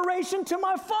adoration to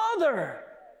my Father?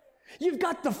 You've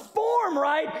got the form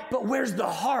right, but where's the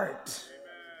heart?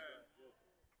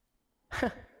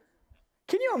 Can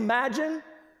you imagine?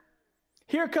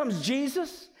 Here comes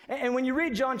Jesus. And when you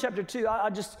read John chapter 2,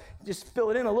 I'll just fill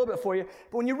it in a little bit for you.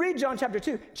 But when you read John chapter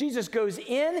 2, Jesus goes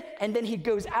in, and then he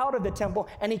goes out of the temple,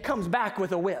 and he comes back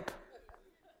with a whip.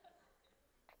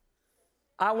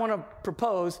 I want to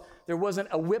propose there wasn't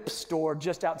a whip store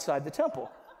just outside the temple.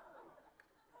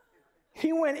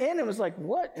 He went in and was like,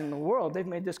 what in the world? They've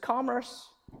made this commerce.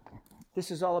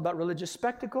 This is all about religious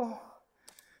spectacle.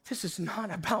 This is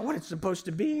not about what it's supposed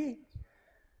to be.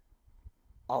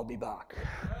 I'll be back.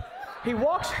 He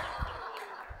walks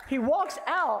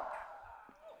out.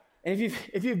 And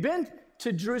if you've been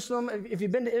to Jerusalem, if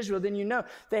you've been to Israel, then you know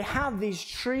they have these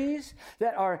trees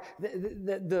that are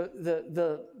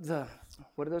the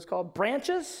what are those called?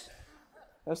 Branches?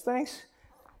 Those things?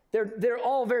 They're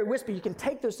all very wispy. You can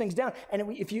take those things down,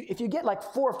 and if you get like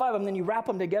 4 or 5 of them, then you wrap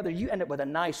them together, you end up with a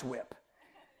nice whip.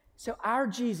 So our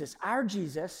Jesus,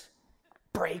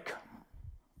 break.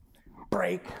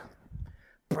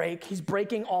 He's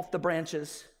breaking off the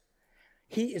branches.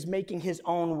 He is making his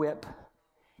own whip.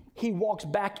 He walks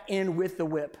back in with the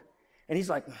whip, and he's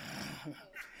like,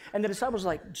 and the disciples are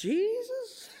like,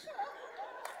 Jesus?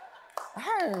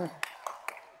 I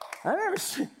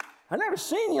never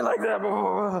seen you like that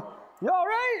before. You all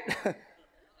right?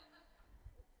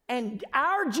 And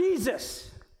our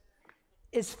Jesus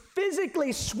is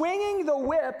physically swinging the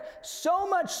whip so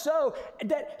much so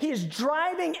that he is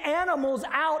driving animals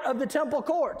out of the temple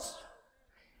courts.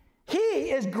 He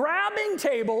is grabbing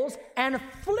tables and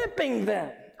flipping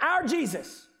them. Our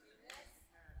Jesus.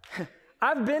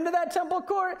 I've been to that temple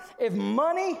court. If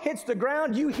money hits the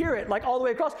ground, you hear it like all the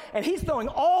way across, and he's throwing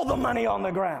all the money on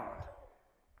the ground.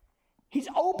 He's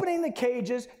opening the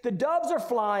cages. The doves are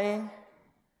flying.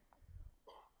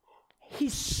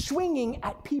 He's swinging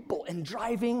at people and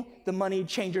driving the money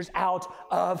changers out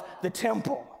of the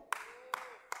temple.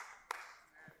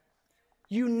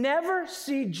 You never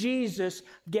see Jesus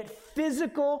get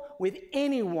physical with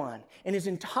anyone in his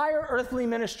entire earthly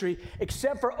ministry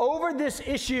except for over this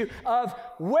issue of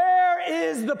where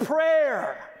is the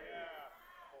prayer?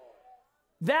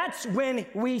 That's when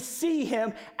we see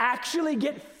him actually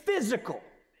get physical.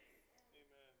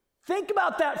 Think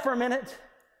about that for a minute.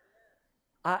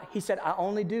 He said, I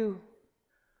only do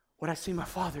what I see my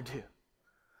Father do.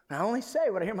 And I only say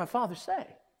what I hear my Father say.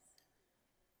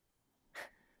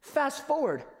 Fast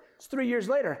forward, it's 3 years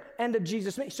later, end of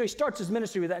Jesus' ministry. So he starts his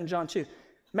ministry with that in John 2.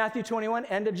 Matthew 21,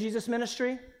 end of Jesus'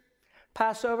 ministry.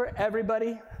 Passover,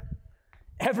 everybody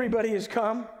has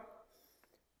come.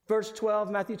 Verse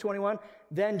 12, Matthew 21,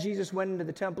 then Jesus went into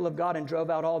the temple of God and drove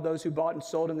out all those who bought and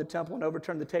sold in the temple and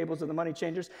overturned the tables of the money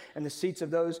changers and the seats of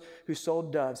those who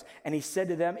sold doves. And he said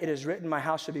to them, it is written, my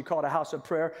house shall be called a house of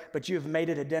prayer, but you have made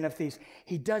it a den of thieves.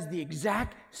 He does the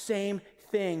exact same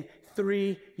thing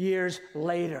 3 years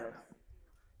later.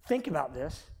 Think about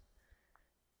this.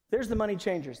 There's the money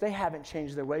changers. They haven't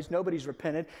changed their ways. Nobody's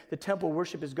repented. The temple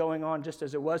worship is going on just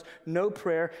as it was. No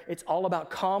prayer. It's all about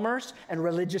commerce and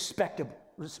religious spectacle.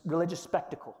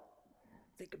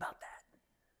 Think about that.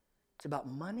 It's about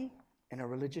money and a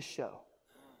religious show.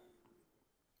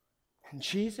 And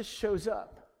Jesus shows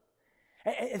up.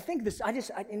 And think this,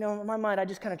 in my mind, I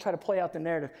just kind of try to play out the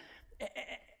narrative.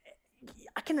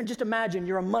 I can just imagine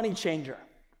you're a money changer.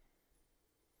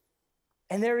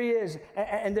 And there he is.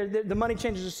 And the money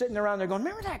changers are sitting around there going,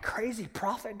 remember that crazy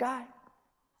prophet guy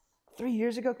 3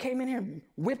 years ago came in here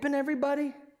whipping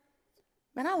everybody?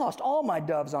 Man, I lost all my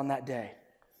doves on that day.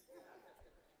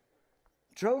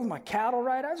 Drove my cattle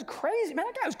right. I was crazy. Man,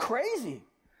 that guy was crazy.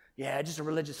 Yeah, just a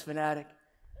religious fanatic.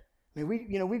 I mean,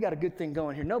 we've got a good thing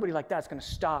going here. Nobody like that's going to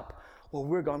stop where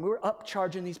we're going. We were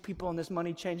upcharging these people on this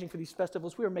money changing for these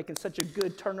festivals. We were making such a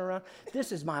good turnaround.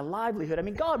 This is my livelihood. I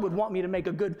mean, God would want me to make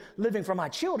a good living for my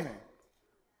children.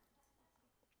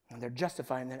 And they're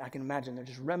justifying that. I can imagine they're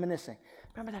just reminiscing.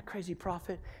 Remember that crazy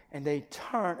prophet? And they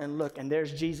turn and look, and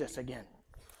there's Jesus again.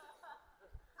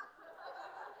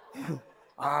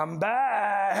 I'm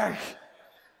back.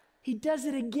 He does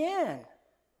it again.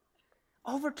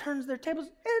 Overturns their tables.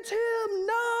 It's him.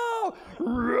 No.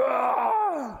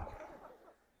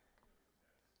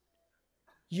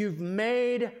 You've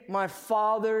made my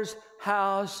Father's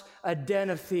house a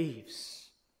den of thieves.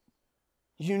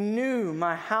 You knew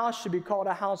my house should be called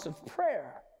a house of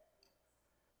prayer,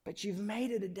 but you've made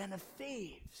it a den of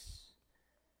thieves.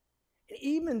 And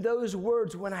even those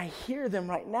words, when I hear them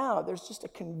right now, there's just a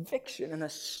conviction and a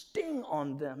sting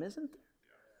on them, isn't there?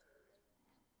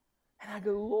 And I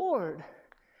go, Lord,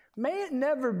 may it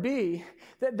never be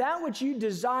that which you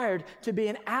desired to be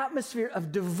an atmosphere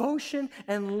of devotion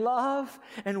and love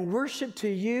and worship to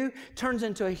you turns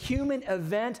into a human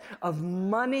event of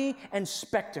money and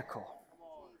spectacle.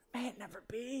 May it never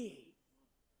be.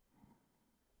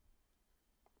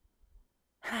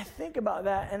 And I think about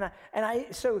that,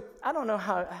 so I don't know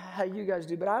how you guys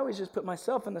do, but I always just put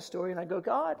myself in the story and I go,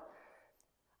 God,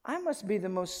 I must be the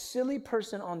most silly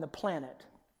person on the planet,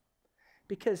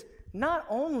 because not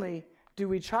only do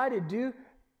we try to do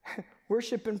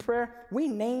worship and prayer, we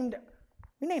named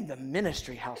the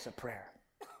ministry House of Prayer.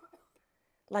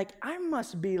 Like, I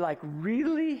must be like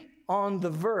really on the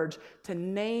verge to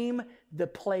name the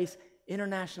place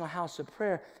International House of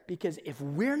Prayer, because if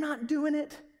we're not doing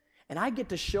it, and I get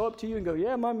to show up to you and go,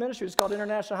 yeah, my ministry is called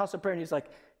International House of Prayer, and he's like,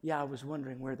 yeah, I was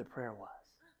wondering where the prayer was.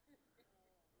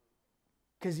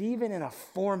 Because even in a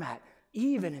format,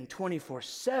 even in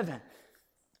 24/7,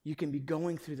 you can be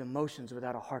going through the motions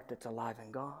without a heart that's alive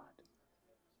in God.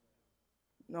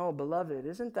 No, beloved,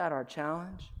 isn't that our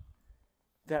challenge?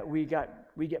 That we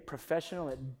get professional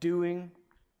at doing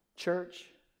church.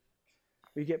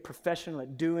 We get professional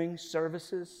at doing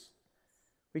services.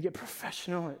 We get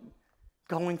professional at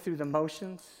going through the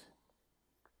motions.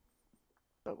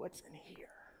 But what's in here?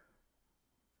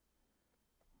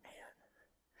 Man,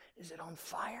 is it on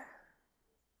fire?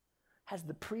 Has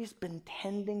the priest been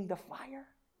tending the fire?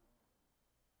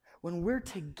 When we're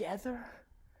together,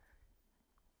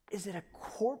 is it a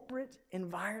corporate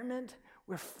environment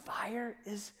where fire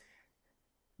is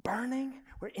burning,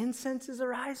 where incense is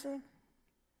arising?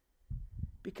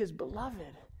 Because,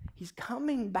 beloved, he's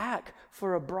coming back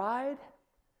for a bride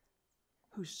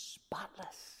who's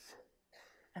spotless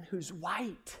and who's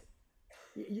white.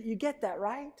 You get that,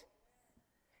 right?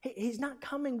 He's not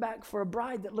coming back for a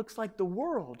bride that looks like the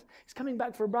world. He's coming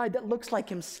back for a bride that looks like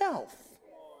himself.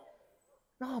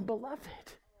 No,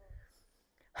 beloved.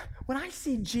 When I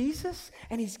see Jesus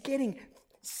and he's getting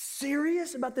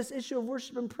serious about this issue of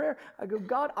worship and prayer, I go,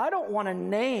 God, I don't want to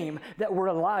name that we're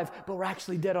alive, but we're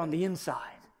actually dead on the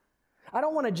inside. I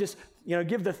don't want to just,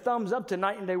 give the thumbs up to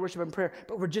night and day worship and prayer,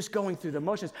 but we're just going through the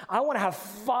motions. I want to have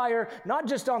fire, not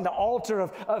just on the altar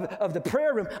of the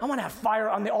prayer room. I want to have fire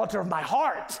on the altar of my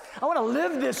heart. I want to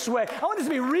live this way. I want this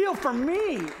to be real for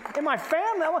me and my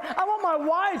family. I want my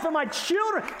wife and my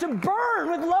children to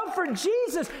burn with love for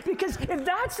Jesus, because if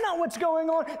that's not what's going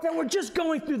on, then we're just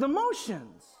going through the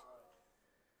motions.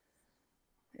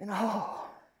 And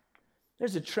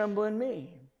there's a tremble in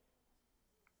me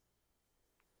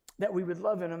that we would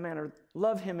love him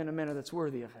in a manner that's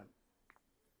worthy of him.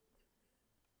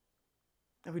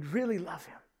 That we'd really love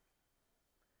him.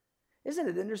 Isn't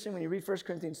it interesting when you read 1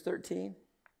 Corinthians 13?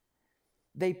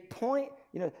 They point,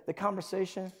 the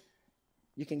conversation,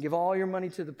 you can give all your money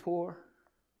to the poor,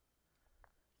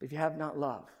 but if you have not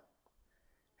love.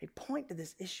 They point to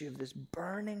this issue of this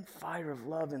burning fire of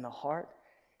love in the heart.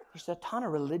 There's a ton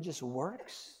of religious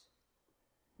works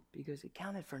because it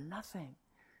counted for nothing,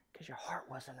 because your heart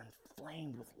wasn't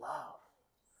inflamed with love.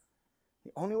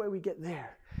 The only way we get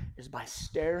there is by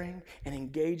staring and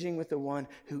engaging with the one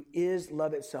who is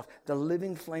love itself, the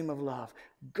living flame of love,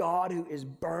 God who is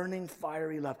burning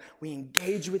fiery love. We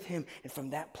engage with him, and from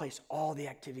that place, all the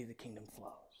activity of the kingdom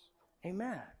flows.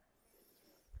 Amen.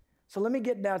 So let me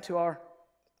get now to our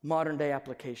modern day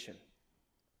application.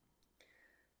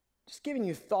 Just giving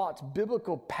you thoughts,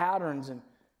 biblical patterns,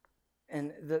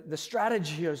 and the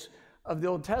strategies of the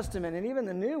Old Testament and even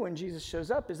the New when Jesus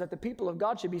shows up, is that the people of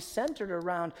God should be centered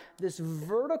around this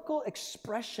vertical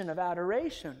expression of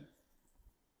adoration.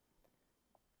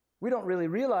 We don't really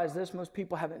realize this. Most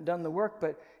people haven't done the work,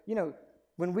 but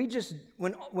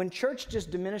when church just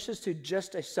diminishes to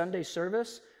just a Sunday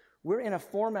service, we're in a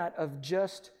format of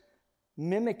just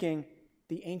mimicking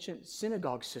the ancient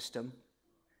synagogue system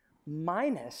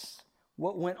minus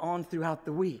what went on throughout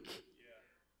the week.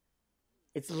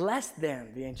 It's less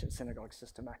than the ancient synagogue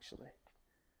system, actually.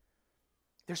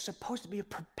 There's supposed to be a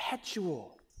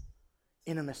perpetual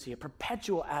intimacy, a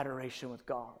perpetual adoration with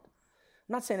God. I'm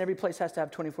not saying every place has to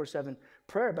have 24/7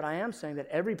 prayer, but I am saying that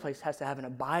every place has to have an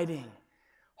abiding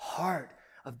heart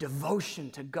of devotion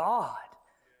to God.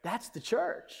 That's the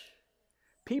church.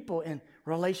 People in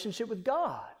relationship with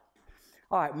God.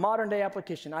 All right, modern day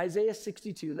application. Isaiah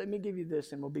 62. Let me give you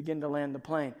this and we'll begin to land the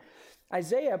plane.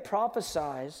 Isaiah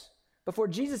prophesies, before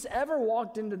Jesus ever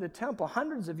walked into the temple,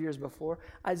 hundreds of years before,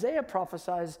 Isaiah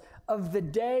prophesies of the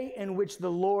day in which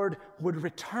the Lord would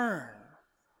return.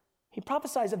 He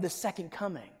prophesies of the second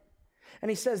coming. And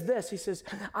he says this, he says,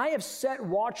 I have set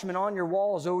watchmen on your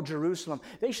walls, O Jerusalem.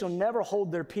 They shall never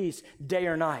hold their peace day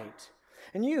or night.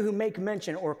 And you who make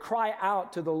mention or cry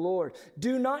out to the Lord,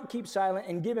 do not keep silent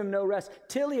and give him no rest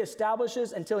till he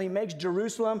establishes, until he makes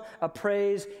Jerusalem a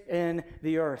praise in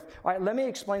the earth. All right, let me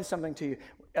explain something to you.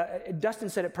 Dustin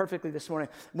said it perfectly this morning.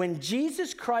 When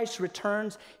Jesus Christ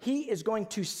returns, he is going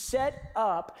to set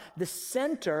up the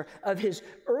center of his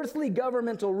earthly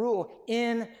governmental rule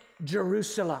in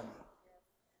Jerusalem.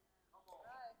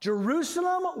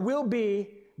 Jerusalem will be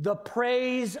the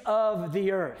praise of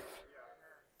the earth.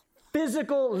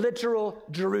 Physical, literal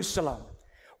Jerusalem.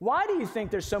 Why do you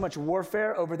think there's so much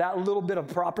warfare over that little bit of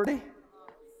property?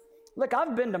 Look,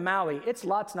 I've been to Maui. It's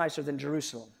lots nicer than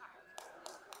Jerusalem.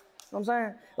 You know what I'm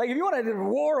saying? Like, if you want to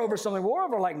war over something, war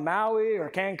over like Maui or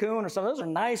Cancun or something, those are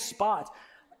nice spots.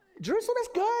 Jerusalem is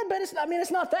good, but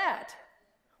it's not that.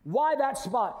 Why that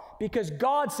spot? Because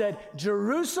God said,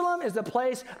 Jerusalem is the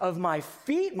place of my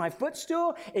feet, my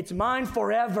footstool. It's mine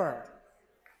forever.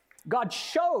 God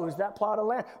chose that plot of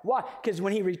land. Why? Because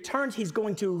when he returns, he's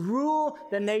going to rule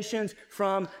the nations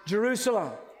from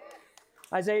Jerusalem.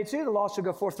 Isaiah 2, the law shall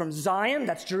go forth from Zion,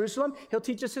 that's Jerusalem. He'll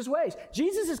teach us his ways.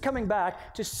 Jesus is coming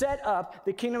back to set up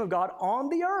the kingdom of God on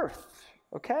the earth,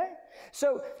 okay?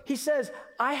 So he says,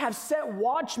 I have set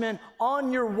watchmen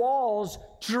on your walls,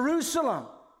 Jerusalem.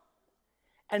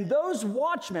 And those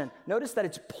watchmen, notice that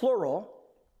it's plural,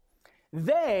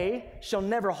 they shall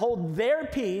never hold their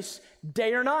peace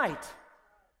day or night.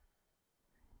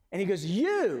 And he goes,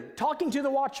 you, talking to the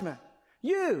watchmen,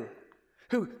 you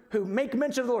who make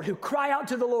mention of the Lord, who cry out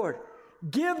to the Lord,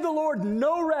 give the Lord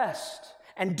no rest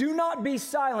and do not be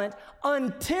silent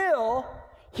until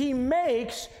he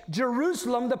makes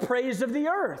Jerusalem the praise of the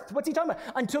earth. What's he talking about?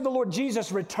 Until the Lord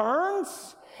Jesus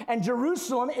returns, and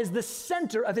Jerusalem is the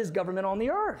center of his government on the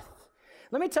earth.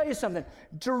 Let me tell you something.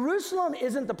 Jerusalem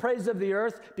isn't the praise of the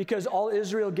earth because all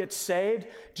Israel gets saved.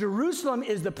 Jerusalem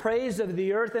is the praise of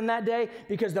the earth in that day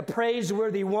because the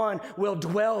praiseworthy one will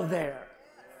dwell there.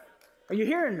 Are you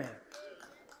hearing me?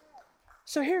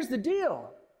 So here's the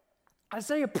deal.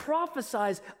 Isaiah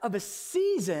prophesies of a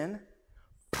season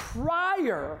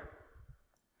prior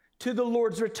to the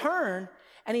Lord's return,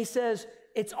 and he says,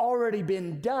 it's already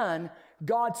been done.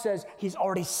 God says he's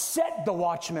already set the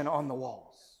watchmen on the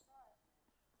walls.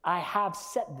 I have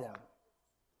set them.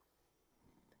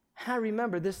 I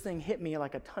remember this thing hit me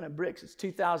like a ton of bricks. It's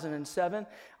 2007.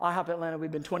 IHOP Atlanta,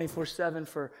 we've been 24/7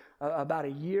 for about a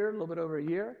year, a little bit over a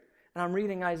year. And I'm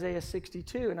reading Isaiah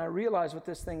 62, and I realize what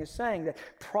this thing is saying, that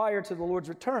prior to the Lord's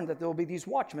return, that there will be these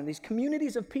watchmen, these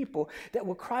communities of people that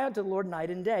will cry out to the Lord night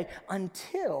and day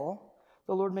until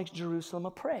the Lord makes Jerusalem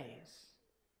a praise.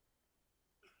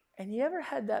 And you ever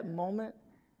had that moment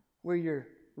where you're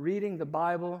reading the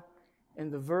Bible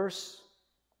and the verse,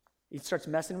 it starts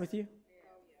messing with you?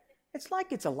 It's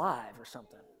like it's alive or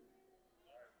something.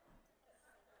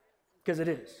 Because it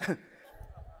is.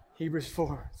 Hebrews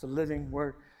 4, it's a living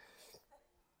word.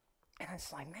 And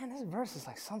it's like, man, this verse is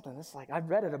like something. It's like, I've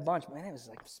read it a bunch, but man, it was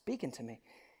like speaking to me.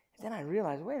 And then I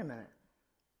realized, wait a minute.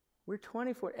 We're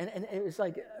 24, and it was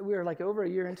like, we were like over a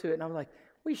year into it, and I'm like,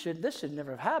 this should never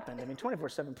have happened. I mean,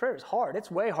 24/7 prayer is hard. It's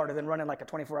way harder than running like a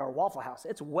 24-hour Waffle House.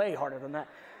 It's way harder than that.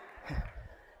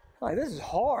 Like, this is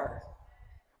hard.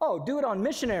 Oh, do it on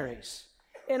missionaries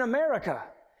in America.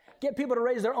 Get people to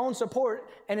raise their own support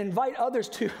and invite others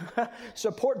to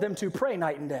support them to pray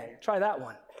night and day. Try that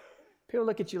one. People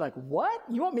look at you like, what?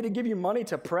 You want me to give you money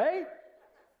to pray?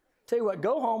 Tell you what,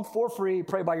 go home for free,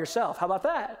 pray by yourself. How about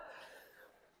that?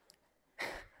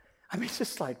 I mean, it's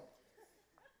just like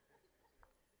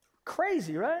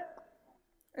crazy, right?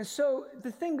 And so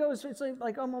the thing goes, it's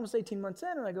like I'm almost 18 months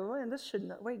in, and I go, man,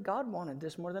 wait, God wanted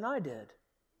this more than I did.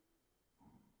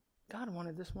 God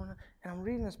wanted this more. And I'm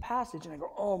reading this passage, and I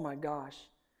go, oh my gosh,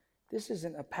 this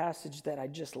isn't a passage that I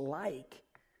just like.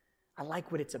 I like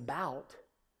what it's about.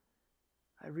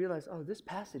 I realized, this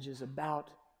passage is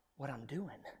about what I'm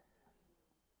doing.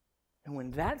 And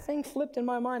when that thing flipped in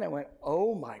my mind, I went,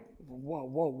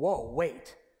 whoa,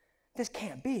 wait. This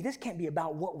can't be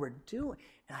about what we're doing.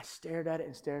 And I stared at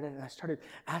it, and I started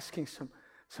asking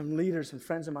some leaders and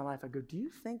friends in my life. I go, do you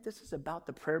think this is about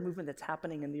the prayer movement that's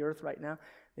happening in the earth right now?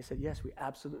 They said, yes, we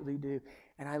absolutely do.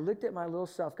 And I looked at my little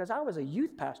self, because I was a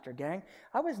youth pastor, gang.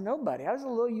 I was nobody. I was a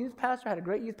little youth pastor. I had a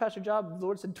great youth pastor job. The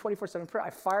Lord said 24/7 prayer. I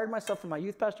fired myself from my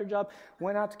youth pastor job,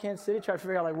 went out to Kansas City, tried to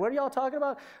figure out, like, what are y'all talking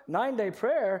about? 9-day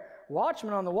prayer,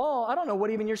 watchman on the wall. I don't know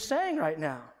what even you're saying right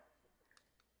now.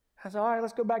 I said, all right,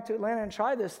 let's go back to Atlanta and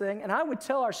try this thing. And I would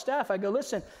tell our staff, I go,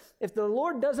 listen, if the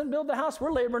Lord doesn't build the house,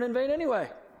 we're laboring in vain anyway.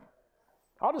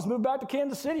 I'll just move back to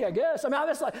Kansas City, I guess. I mean,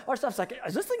 our staff's like,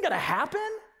 is this thing going to happen?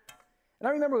 And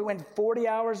I remember we went 40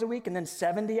 hours a week and then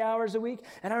 70 hours a week.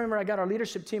 And I remember I got our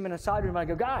leadership team in a side room. And I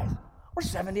go, guys, we're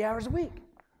 70 hours a week.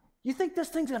 You think this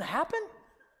thing's going to happen?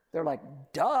 They're like,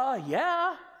 duh,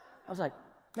 yeah. I was like,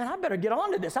 man, I better get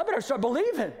on to this. I better start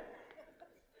believing.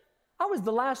 I was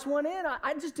the last one in.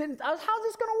 How's this going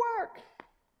to work?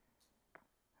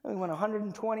 We went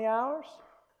 120 hours.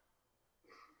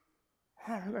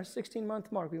 I remember a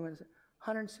 16-month mark. We went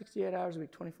 168 hours a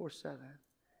week, 24/7.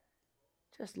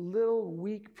 Just little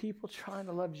weak people trying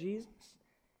to love Jesus.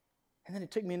 And then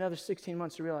it took me another 16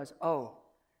 months to realize, oh,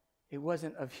 it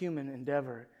wasn't of human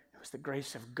endeavor. It was the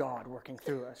grace of God working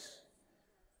through us,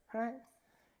 right?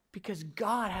 Because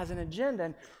God has an agenda.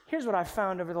 And here's what I've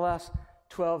found over the last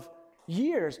 12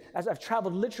 years as I've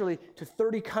traveled literally to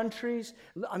 30 countries.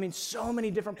 I mean, so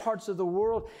many different parts of the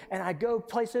world. And I go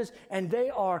places and they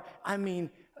are,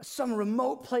 some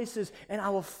remote places, and I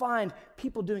will find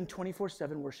people doing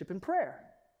 24/7 worship and prayer.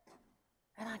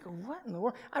 And I go, what in the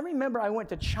world? I remember I went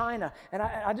to China, and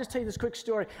I'll just tell you this quick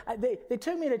story. They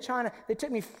took me to China. They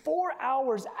took me 4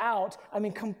 hours out,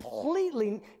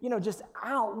 completely, just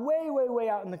out, way, way, way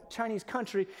out in the Chinese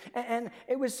country. And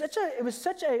it was such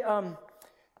a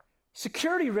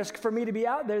security risk for me to be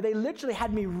out there. They literally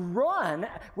had me run.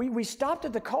 We stopped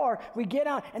at the car, we get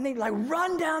out, and they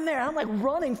run down there. I'm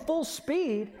running full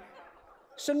speed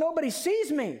so nobody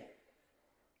sees me.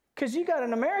 Because you got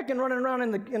an American running around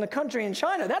in the country in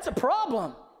China. That's a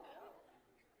problem.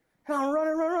 And I'm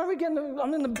running.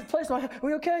 I'm in the place. Are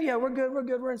we okay? Yeah, we're good.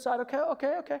 We're inside.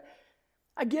 Okay.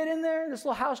 I get in there. This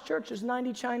little house church. There's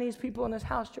 90 Chinese people in this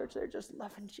house church. They're just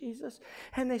loving Jesus.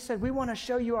 And they said, we want to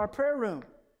show you our prayer room.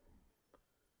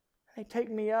 They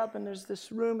take me up, and there's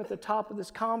this room at the top of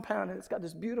this compound, and it's got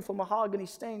this beautiful mahogany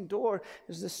stained door.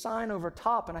 There's this sign over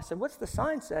top. And I said, what's the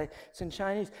sign say? It's in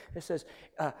Chinese. It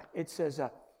says,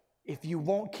 if you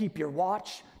won't keep your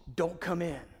watch, don't come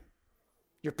in.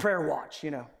 Your prayer watch,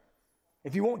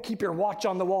 If you won't keep your watch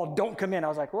on the wall, don't come in. I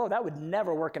was like, whoa, that would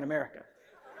never work in America.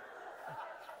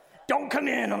 Don't come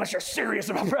in unless you're serious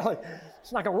about prayer.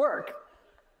 It's not going to work.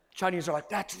 Chinese are like,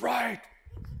 that's right.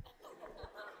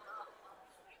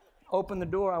 Open the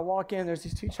door. I walk in. There's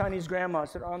these 2 Chinese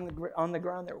grandmas that are on the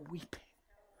ground. They're weeping,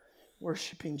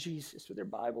 worshiping Jesus with their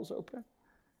Bibles open.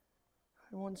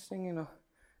 And one's singing a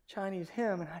Chinese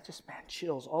hymn, and I just,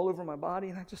 chills all over my body,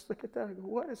 and I just look at that, I go,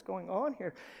 what is going on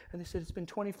here? And they said, it's been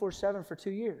 24/7 for 2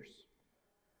 years.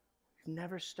 We've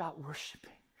never stopped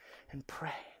worshiping and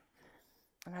praying.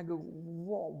 And I go,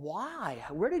 well, why?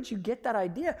 Where did you get that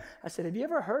idea? I said, have you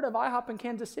ever heard of IHOP in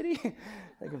Kansas City?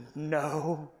 They go,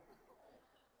 no.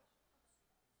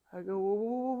 I go,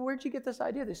 well, where'd you get this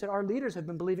idea? They said, our leaders have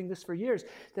been believing this for years,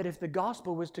 that if the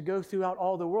gospel was to go throughout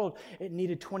all the world, it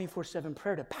needed 24/7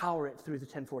 prayer to power it through the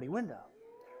 1040 window.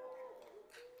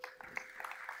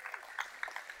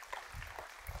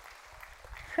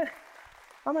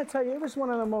 I'm going to tell you, it was one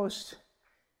of the most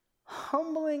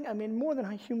humbling, more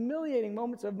than humiliating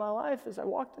moments of my life as I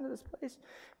walked into this place.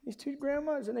 These 2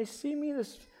 grandmas, and they see me,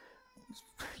 this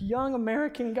young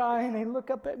American guy, and they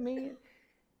look up at me, and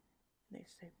they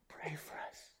say, pray for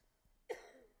us.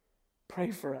 Pray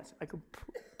for us. I go,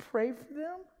 pray for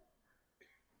them?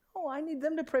 Oh, I need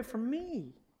them to pray for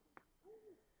me.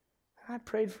 And I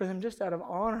prayed for them just out of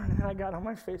honor, and then I got on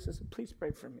my face and said, please pray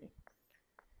for me.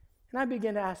 And I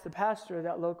began to ask the pastor of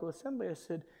that local assembly, I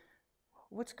said,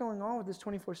 what's going on with this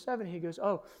 24/7? He goes,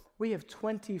 oh, we have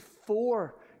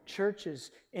 24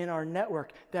 churches in our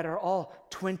network that are all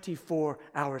 24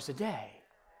 hours a day.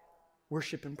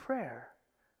 Worship and prayer.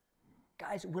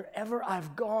 Guys, wherever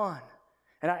I've gone,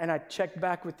 and I checked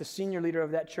back with the senior leader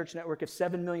of that church network of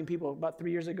 7 million people about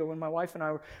 3 years ago when my wife and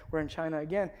I were in China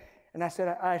again, and I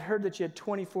said, I had heard that you had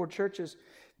 24 churches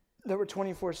that were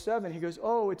 24/7. He goes,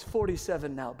 oh, it's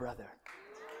 47 now, brother.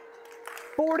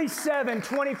 47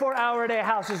 24-hour-a-day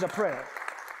houses of prayer.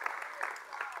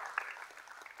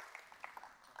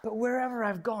 But wherever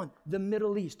I've gone, the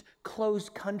Middle East,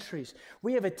 closed countries,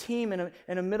 we have a team in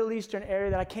a Middle Eastern area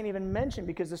that I can't even mention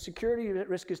because the security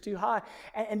risk is too high.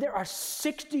 And there are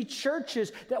 60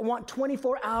 churches that want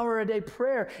 24-hour-a-day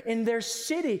prayer in their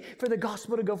city for the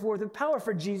gospel to go forth with power,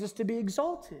 for Jesus to be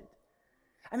exalted.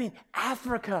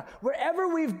 Africa, wherever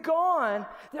we've gone,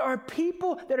 there are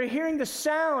people that are hearing the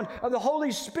sound of the Holy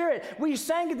Spirit. We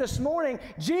sang it this morning,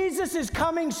 Jesus is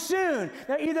coming soon.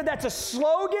 Now, either that's a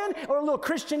slogan or a little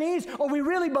Christianese, or we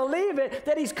really believe it,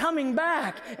 that he's coming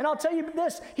back. And I'll tell you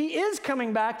this, he is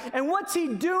coming back. And what's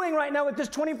he doing right now with this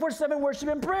 24/7 worship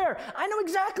and prayer? I know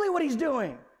exactly what he's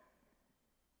doing.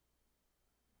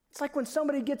 It's like when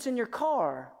somebody gets in your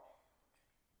car,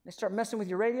 they start messing with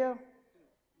your radio.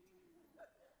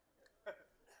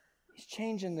 He's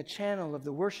changing the channel of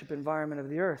the worship environment of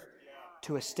the earth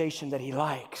to a station that he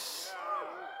likes.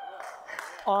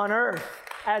 On earth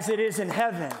as it is in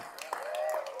heaven.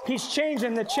 He's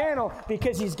changing the channel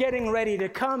because he's getting ready to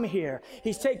come here.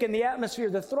 He's taking the atmosphere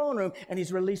of the throne room and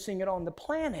he's releasing it on the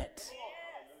planet.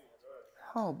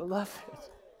 Oh, beloved.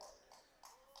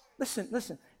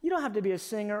 Listen. You don't have to be a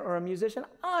singer or a musician.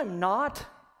 I'm not.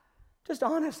 Just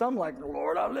honest. I'm like,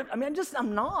 Lord,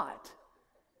 I'm not.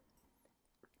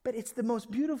 But it's the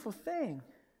most beautiful thing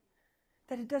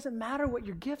that it doesn't matter what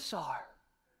your gifts are.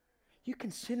 You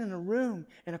can sit in a room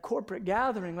in a corporate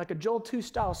gathering like a Joel 2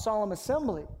 style solemn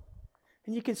assembly,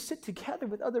 and you can sit together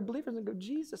with other believers and go,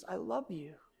 Jesus, I love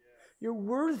you. You're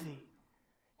worthy.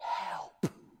 Help.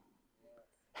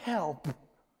 Help.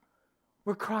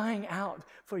 We're crying out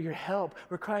for your help.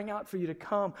 We're crying out for you to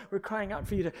come. We're crying out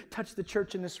for you to touch the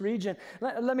church in this region.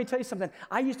 Let me tell you something.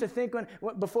 I used to think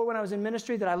before when I was in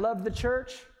ministry that I loved the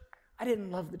church. I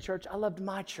didn't love the church. I loved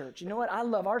my church. You know what? I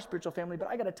love our spiritual family, but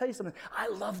I got to tell you something. I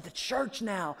love the church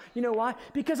now. You know why?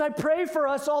 Because I pray for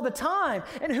us all the time.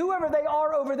 And whoever they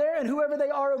are over there and whoever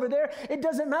they are over there, it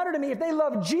doesn't matter to me. If they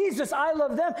love Jesus, I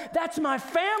love them. That's my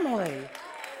family.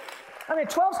 I mean,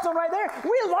 12 Stone right there.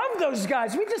 We love those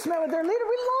guys. We just met with their leader.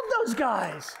 We love those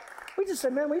guys. We just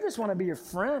said, man, we just want to be your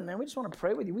friend, man. We just want to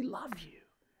pray with you. We love you.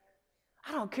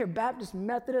 I don't care, Baptist,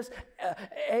 Methodist,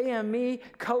 AME,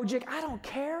 Kojic. I don't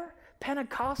care.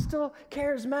 Pentecostal,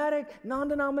 charismatic,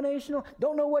 non-denominational,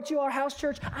 don't know what you are, house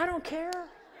church. I don't care.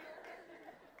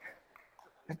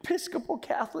 Episcopal,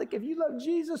 Catholic, if you love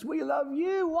Jesus, we love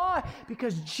you. Why?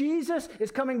 Because Jesus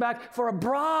is coming back for a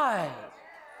bride.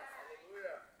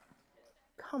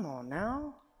 Come on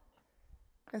now.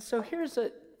 And so here's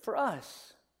it for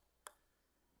us.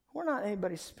 We're not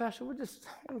anybody special. We're just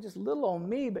little old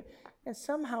me, and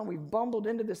somehow we've bumbled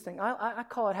into this thing. I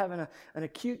call it having an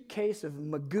acute case of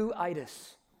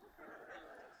Magoo-itis.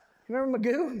 You remember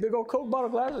Magoo? Big old Coke bottle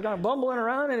glasses, kind of bumbling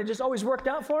around, and it just always worked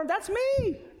out for him. That's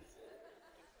me.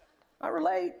 I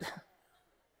relate.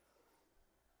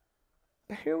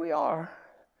 But here we are.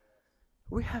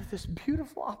 We have this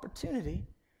beautiful opportunity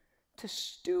to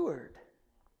steward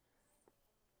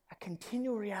a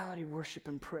continual reality of worship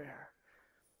and prayer.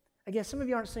 Again, some of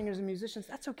you aren't singers and musicians.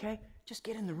 That's okay. Just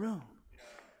get in the room.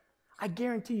 I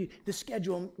guarantee you the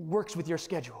schedule works with your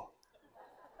schedule.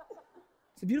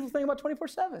 It's a beautiful thing about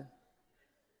 24/7.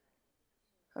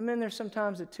 I'm in there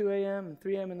sometimes at 2 a.m. and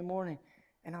 3 a.m. in the morning,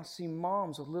 and I'll see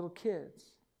moms with little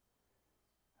kids.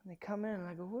 And they come in, and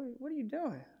I go, what are you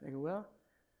doing? They go, well,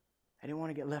 I didn't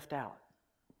want to get left out.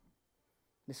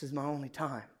 This is my only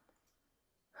time.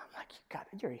 I'm like,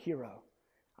 you're a hero.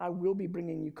 I will be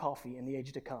bringing you coffee in the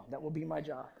age to come. That will be my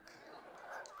job.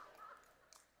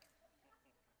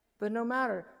 But no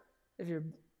matter if you're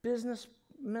a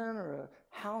businessman or a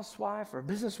housewife or a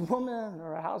businesswoman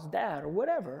or a house dad or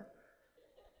whatever,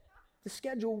 the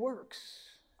schedule works.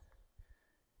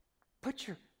 Put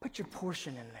your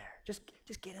portion in there. Just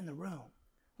get in the room.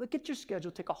 Look at your schedule.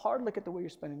 Take a hard look at the way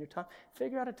you're spending your time.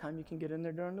 Figure out a time you can get in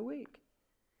there during the week.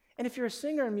 And if you're a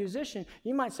singer and musician,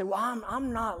 you might say, well,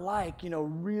 I'm not like,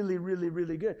 really, really,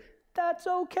 really good. That's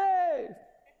okay.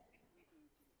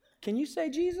 Can you say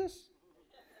Jesus?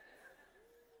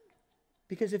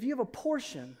 Because if you have a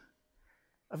portion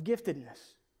of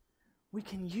giftedness, we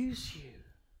can use you.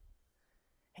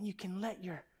 And you can let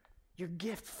your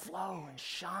gift flow and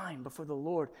shine before the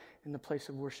Lord in the place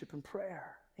of worship and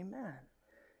prayer. Amen.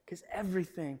 Because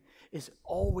everything is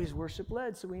always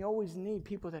worship-led, so we always need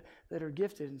people that are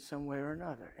gifted in some way or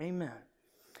another. Amen.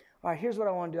 All right, here's what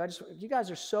I want to do. You guys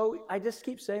are I just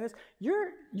keep saying this.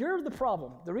 You're the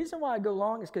problem. The reason why I go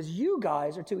long is because you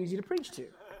guys are too easy to preach to.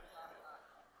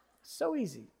 So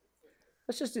easy.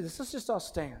 Let's just do this. Let's just all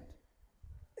stand.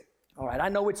 All right, I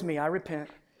know it's me. I repent.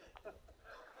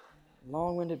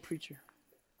 Long-winded preacher.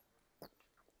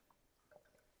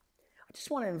 I just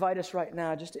want to invite us right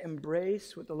now just to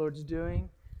embrace what the Lord's doing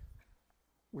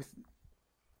with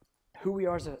who we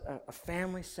are as a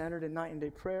family centered in night and day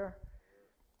prayer.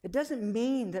 It doesn't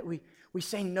mean that we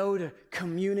say no to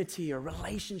community or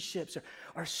relationships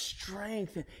or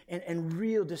strength and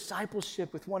real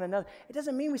discipleship with one another. It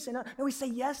doesn't mean we say no. No, we say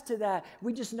yes to that.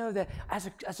 We just know that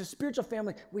as a spiritual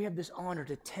family, we have this honor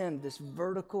to tend this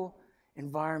vertical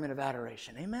environment of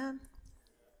adoration. Amen?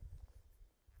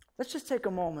 Let's just take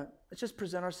a moment. Let's just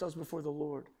present ourselves before the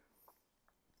Lord.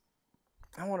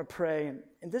 I want to pray,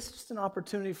 and this is just an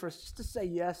opportunity for us just to say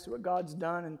yes to what God's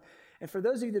done. And for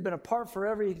those of you that have been apart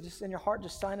forever, you can just in your heart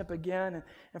just sign up again.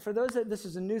 And for those that this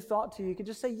is a new thought to you, you can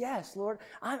just say, yes, Lord,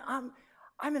 I'm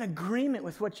in agreement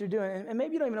with what you're doing. And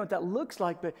maybe you don't even know what that looks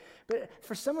like, but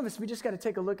for some of us, we just got to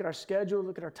take a look at our schedule,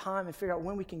 look at our time, and figure out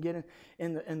when we can get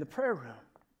in the prayer room.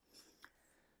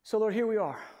 So, Lord, here we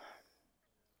are.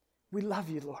 We love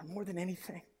you, Lord, more than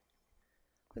anything.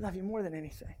 We love you more than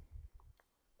anything.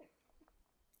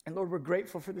 And Lord, we're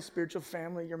grateful for the spiritual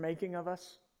family you're making of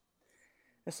us.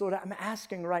 And so, Lord, I'm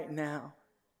asking right now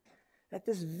that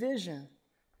this vision,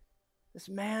 this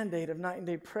mandate of night and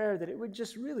day prayer, that it would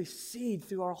just really seed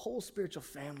through our whole spiritual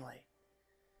family.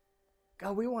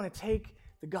 God, we want to take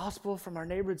the gospel from our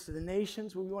neighborhoods to the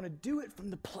nations, but we want to do it from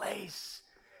the place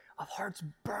of hearts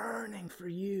burning for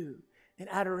you in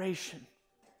adoration.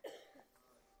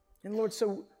 And Lord,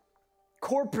 so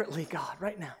corporately, God,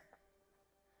 right now,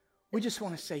 we just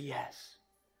want to say yes.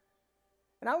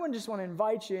 And I would just want to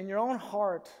invite you in your own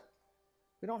heart.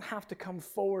 We don't have to come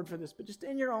forward for this, but just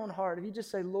in your own heart, if you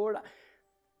just say, Lord,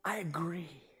 I agree.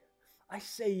 I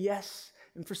say yes.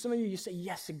 And for some of you, you say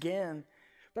yes again.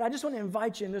 But I just want to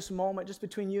invite you in this moment, just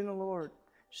between you and the Lord,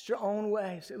 just your own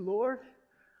way. Say, Lord,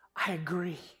 I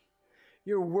agree.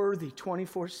 You're worthy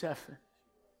 24/7.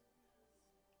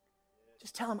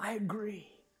 Just tell him, I agree.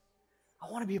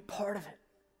 I want to be a part of it.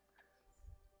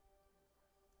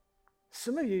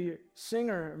 Some of you, you're a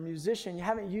singer or musician, you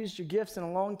haven't used your gifts in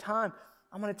a long time.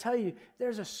 I'm going to tell you,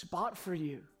 there's a spot for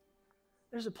you.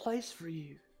 There's a place for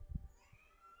you.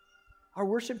 Our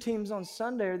worship teams on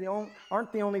Sunday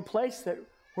aren't the only place that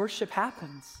worship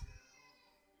happens.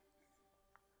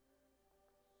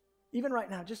 Even right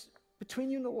now, just between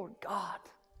you and the Lord, God,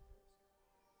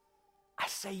 I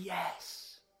say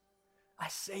yes. I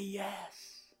say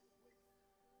yes.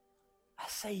 I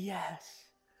say yes.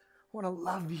 I want to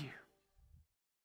love you.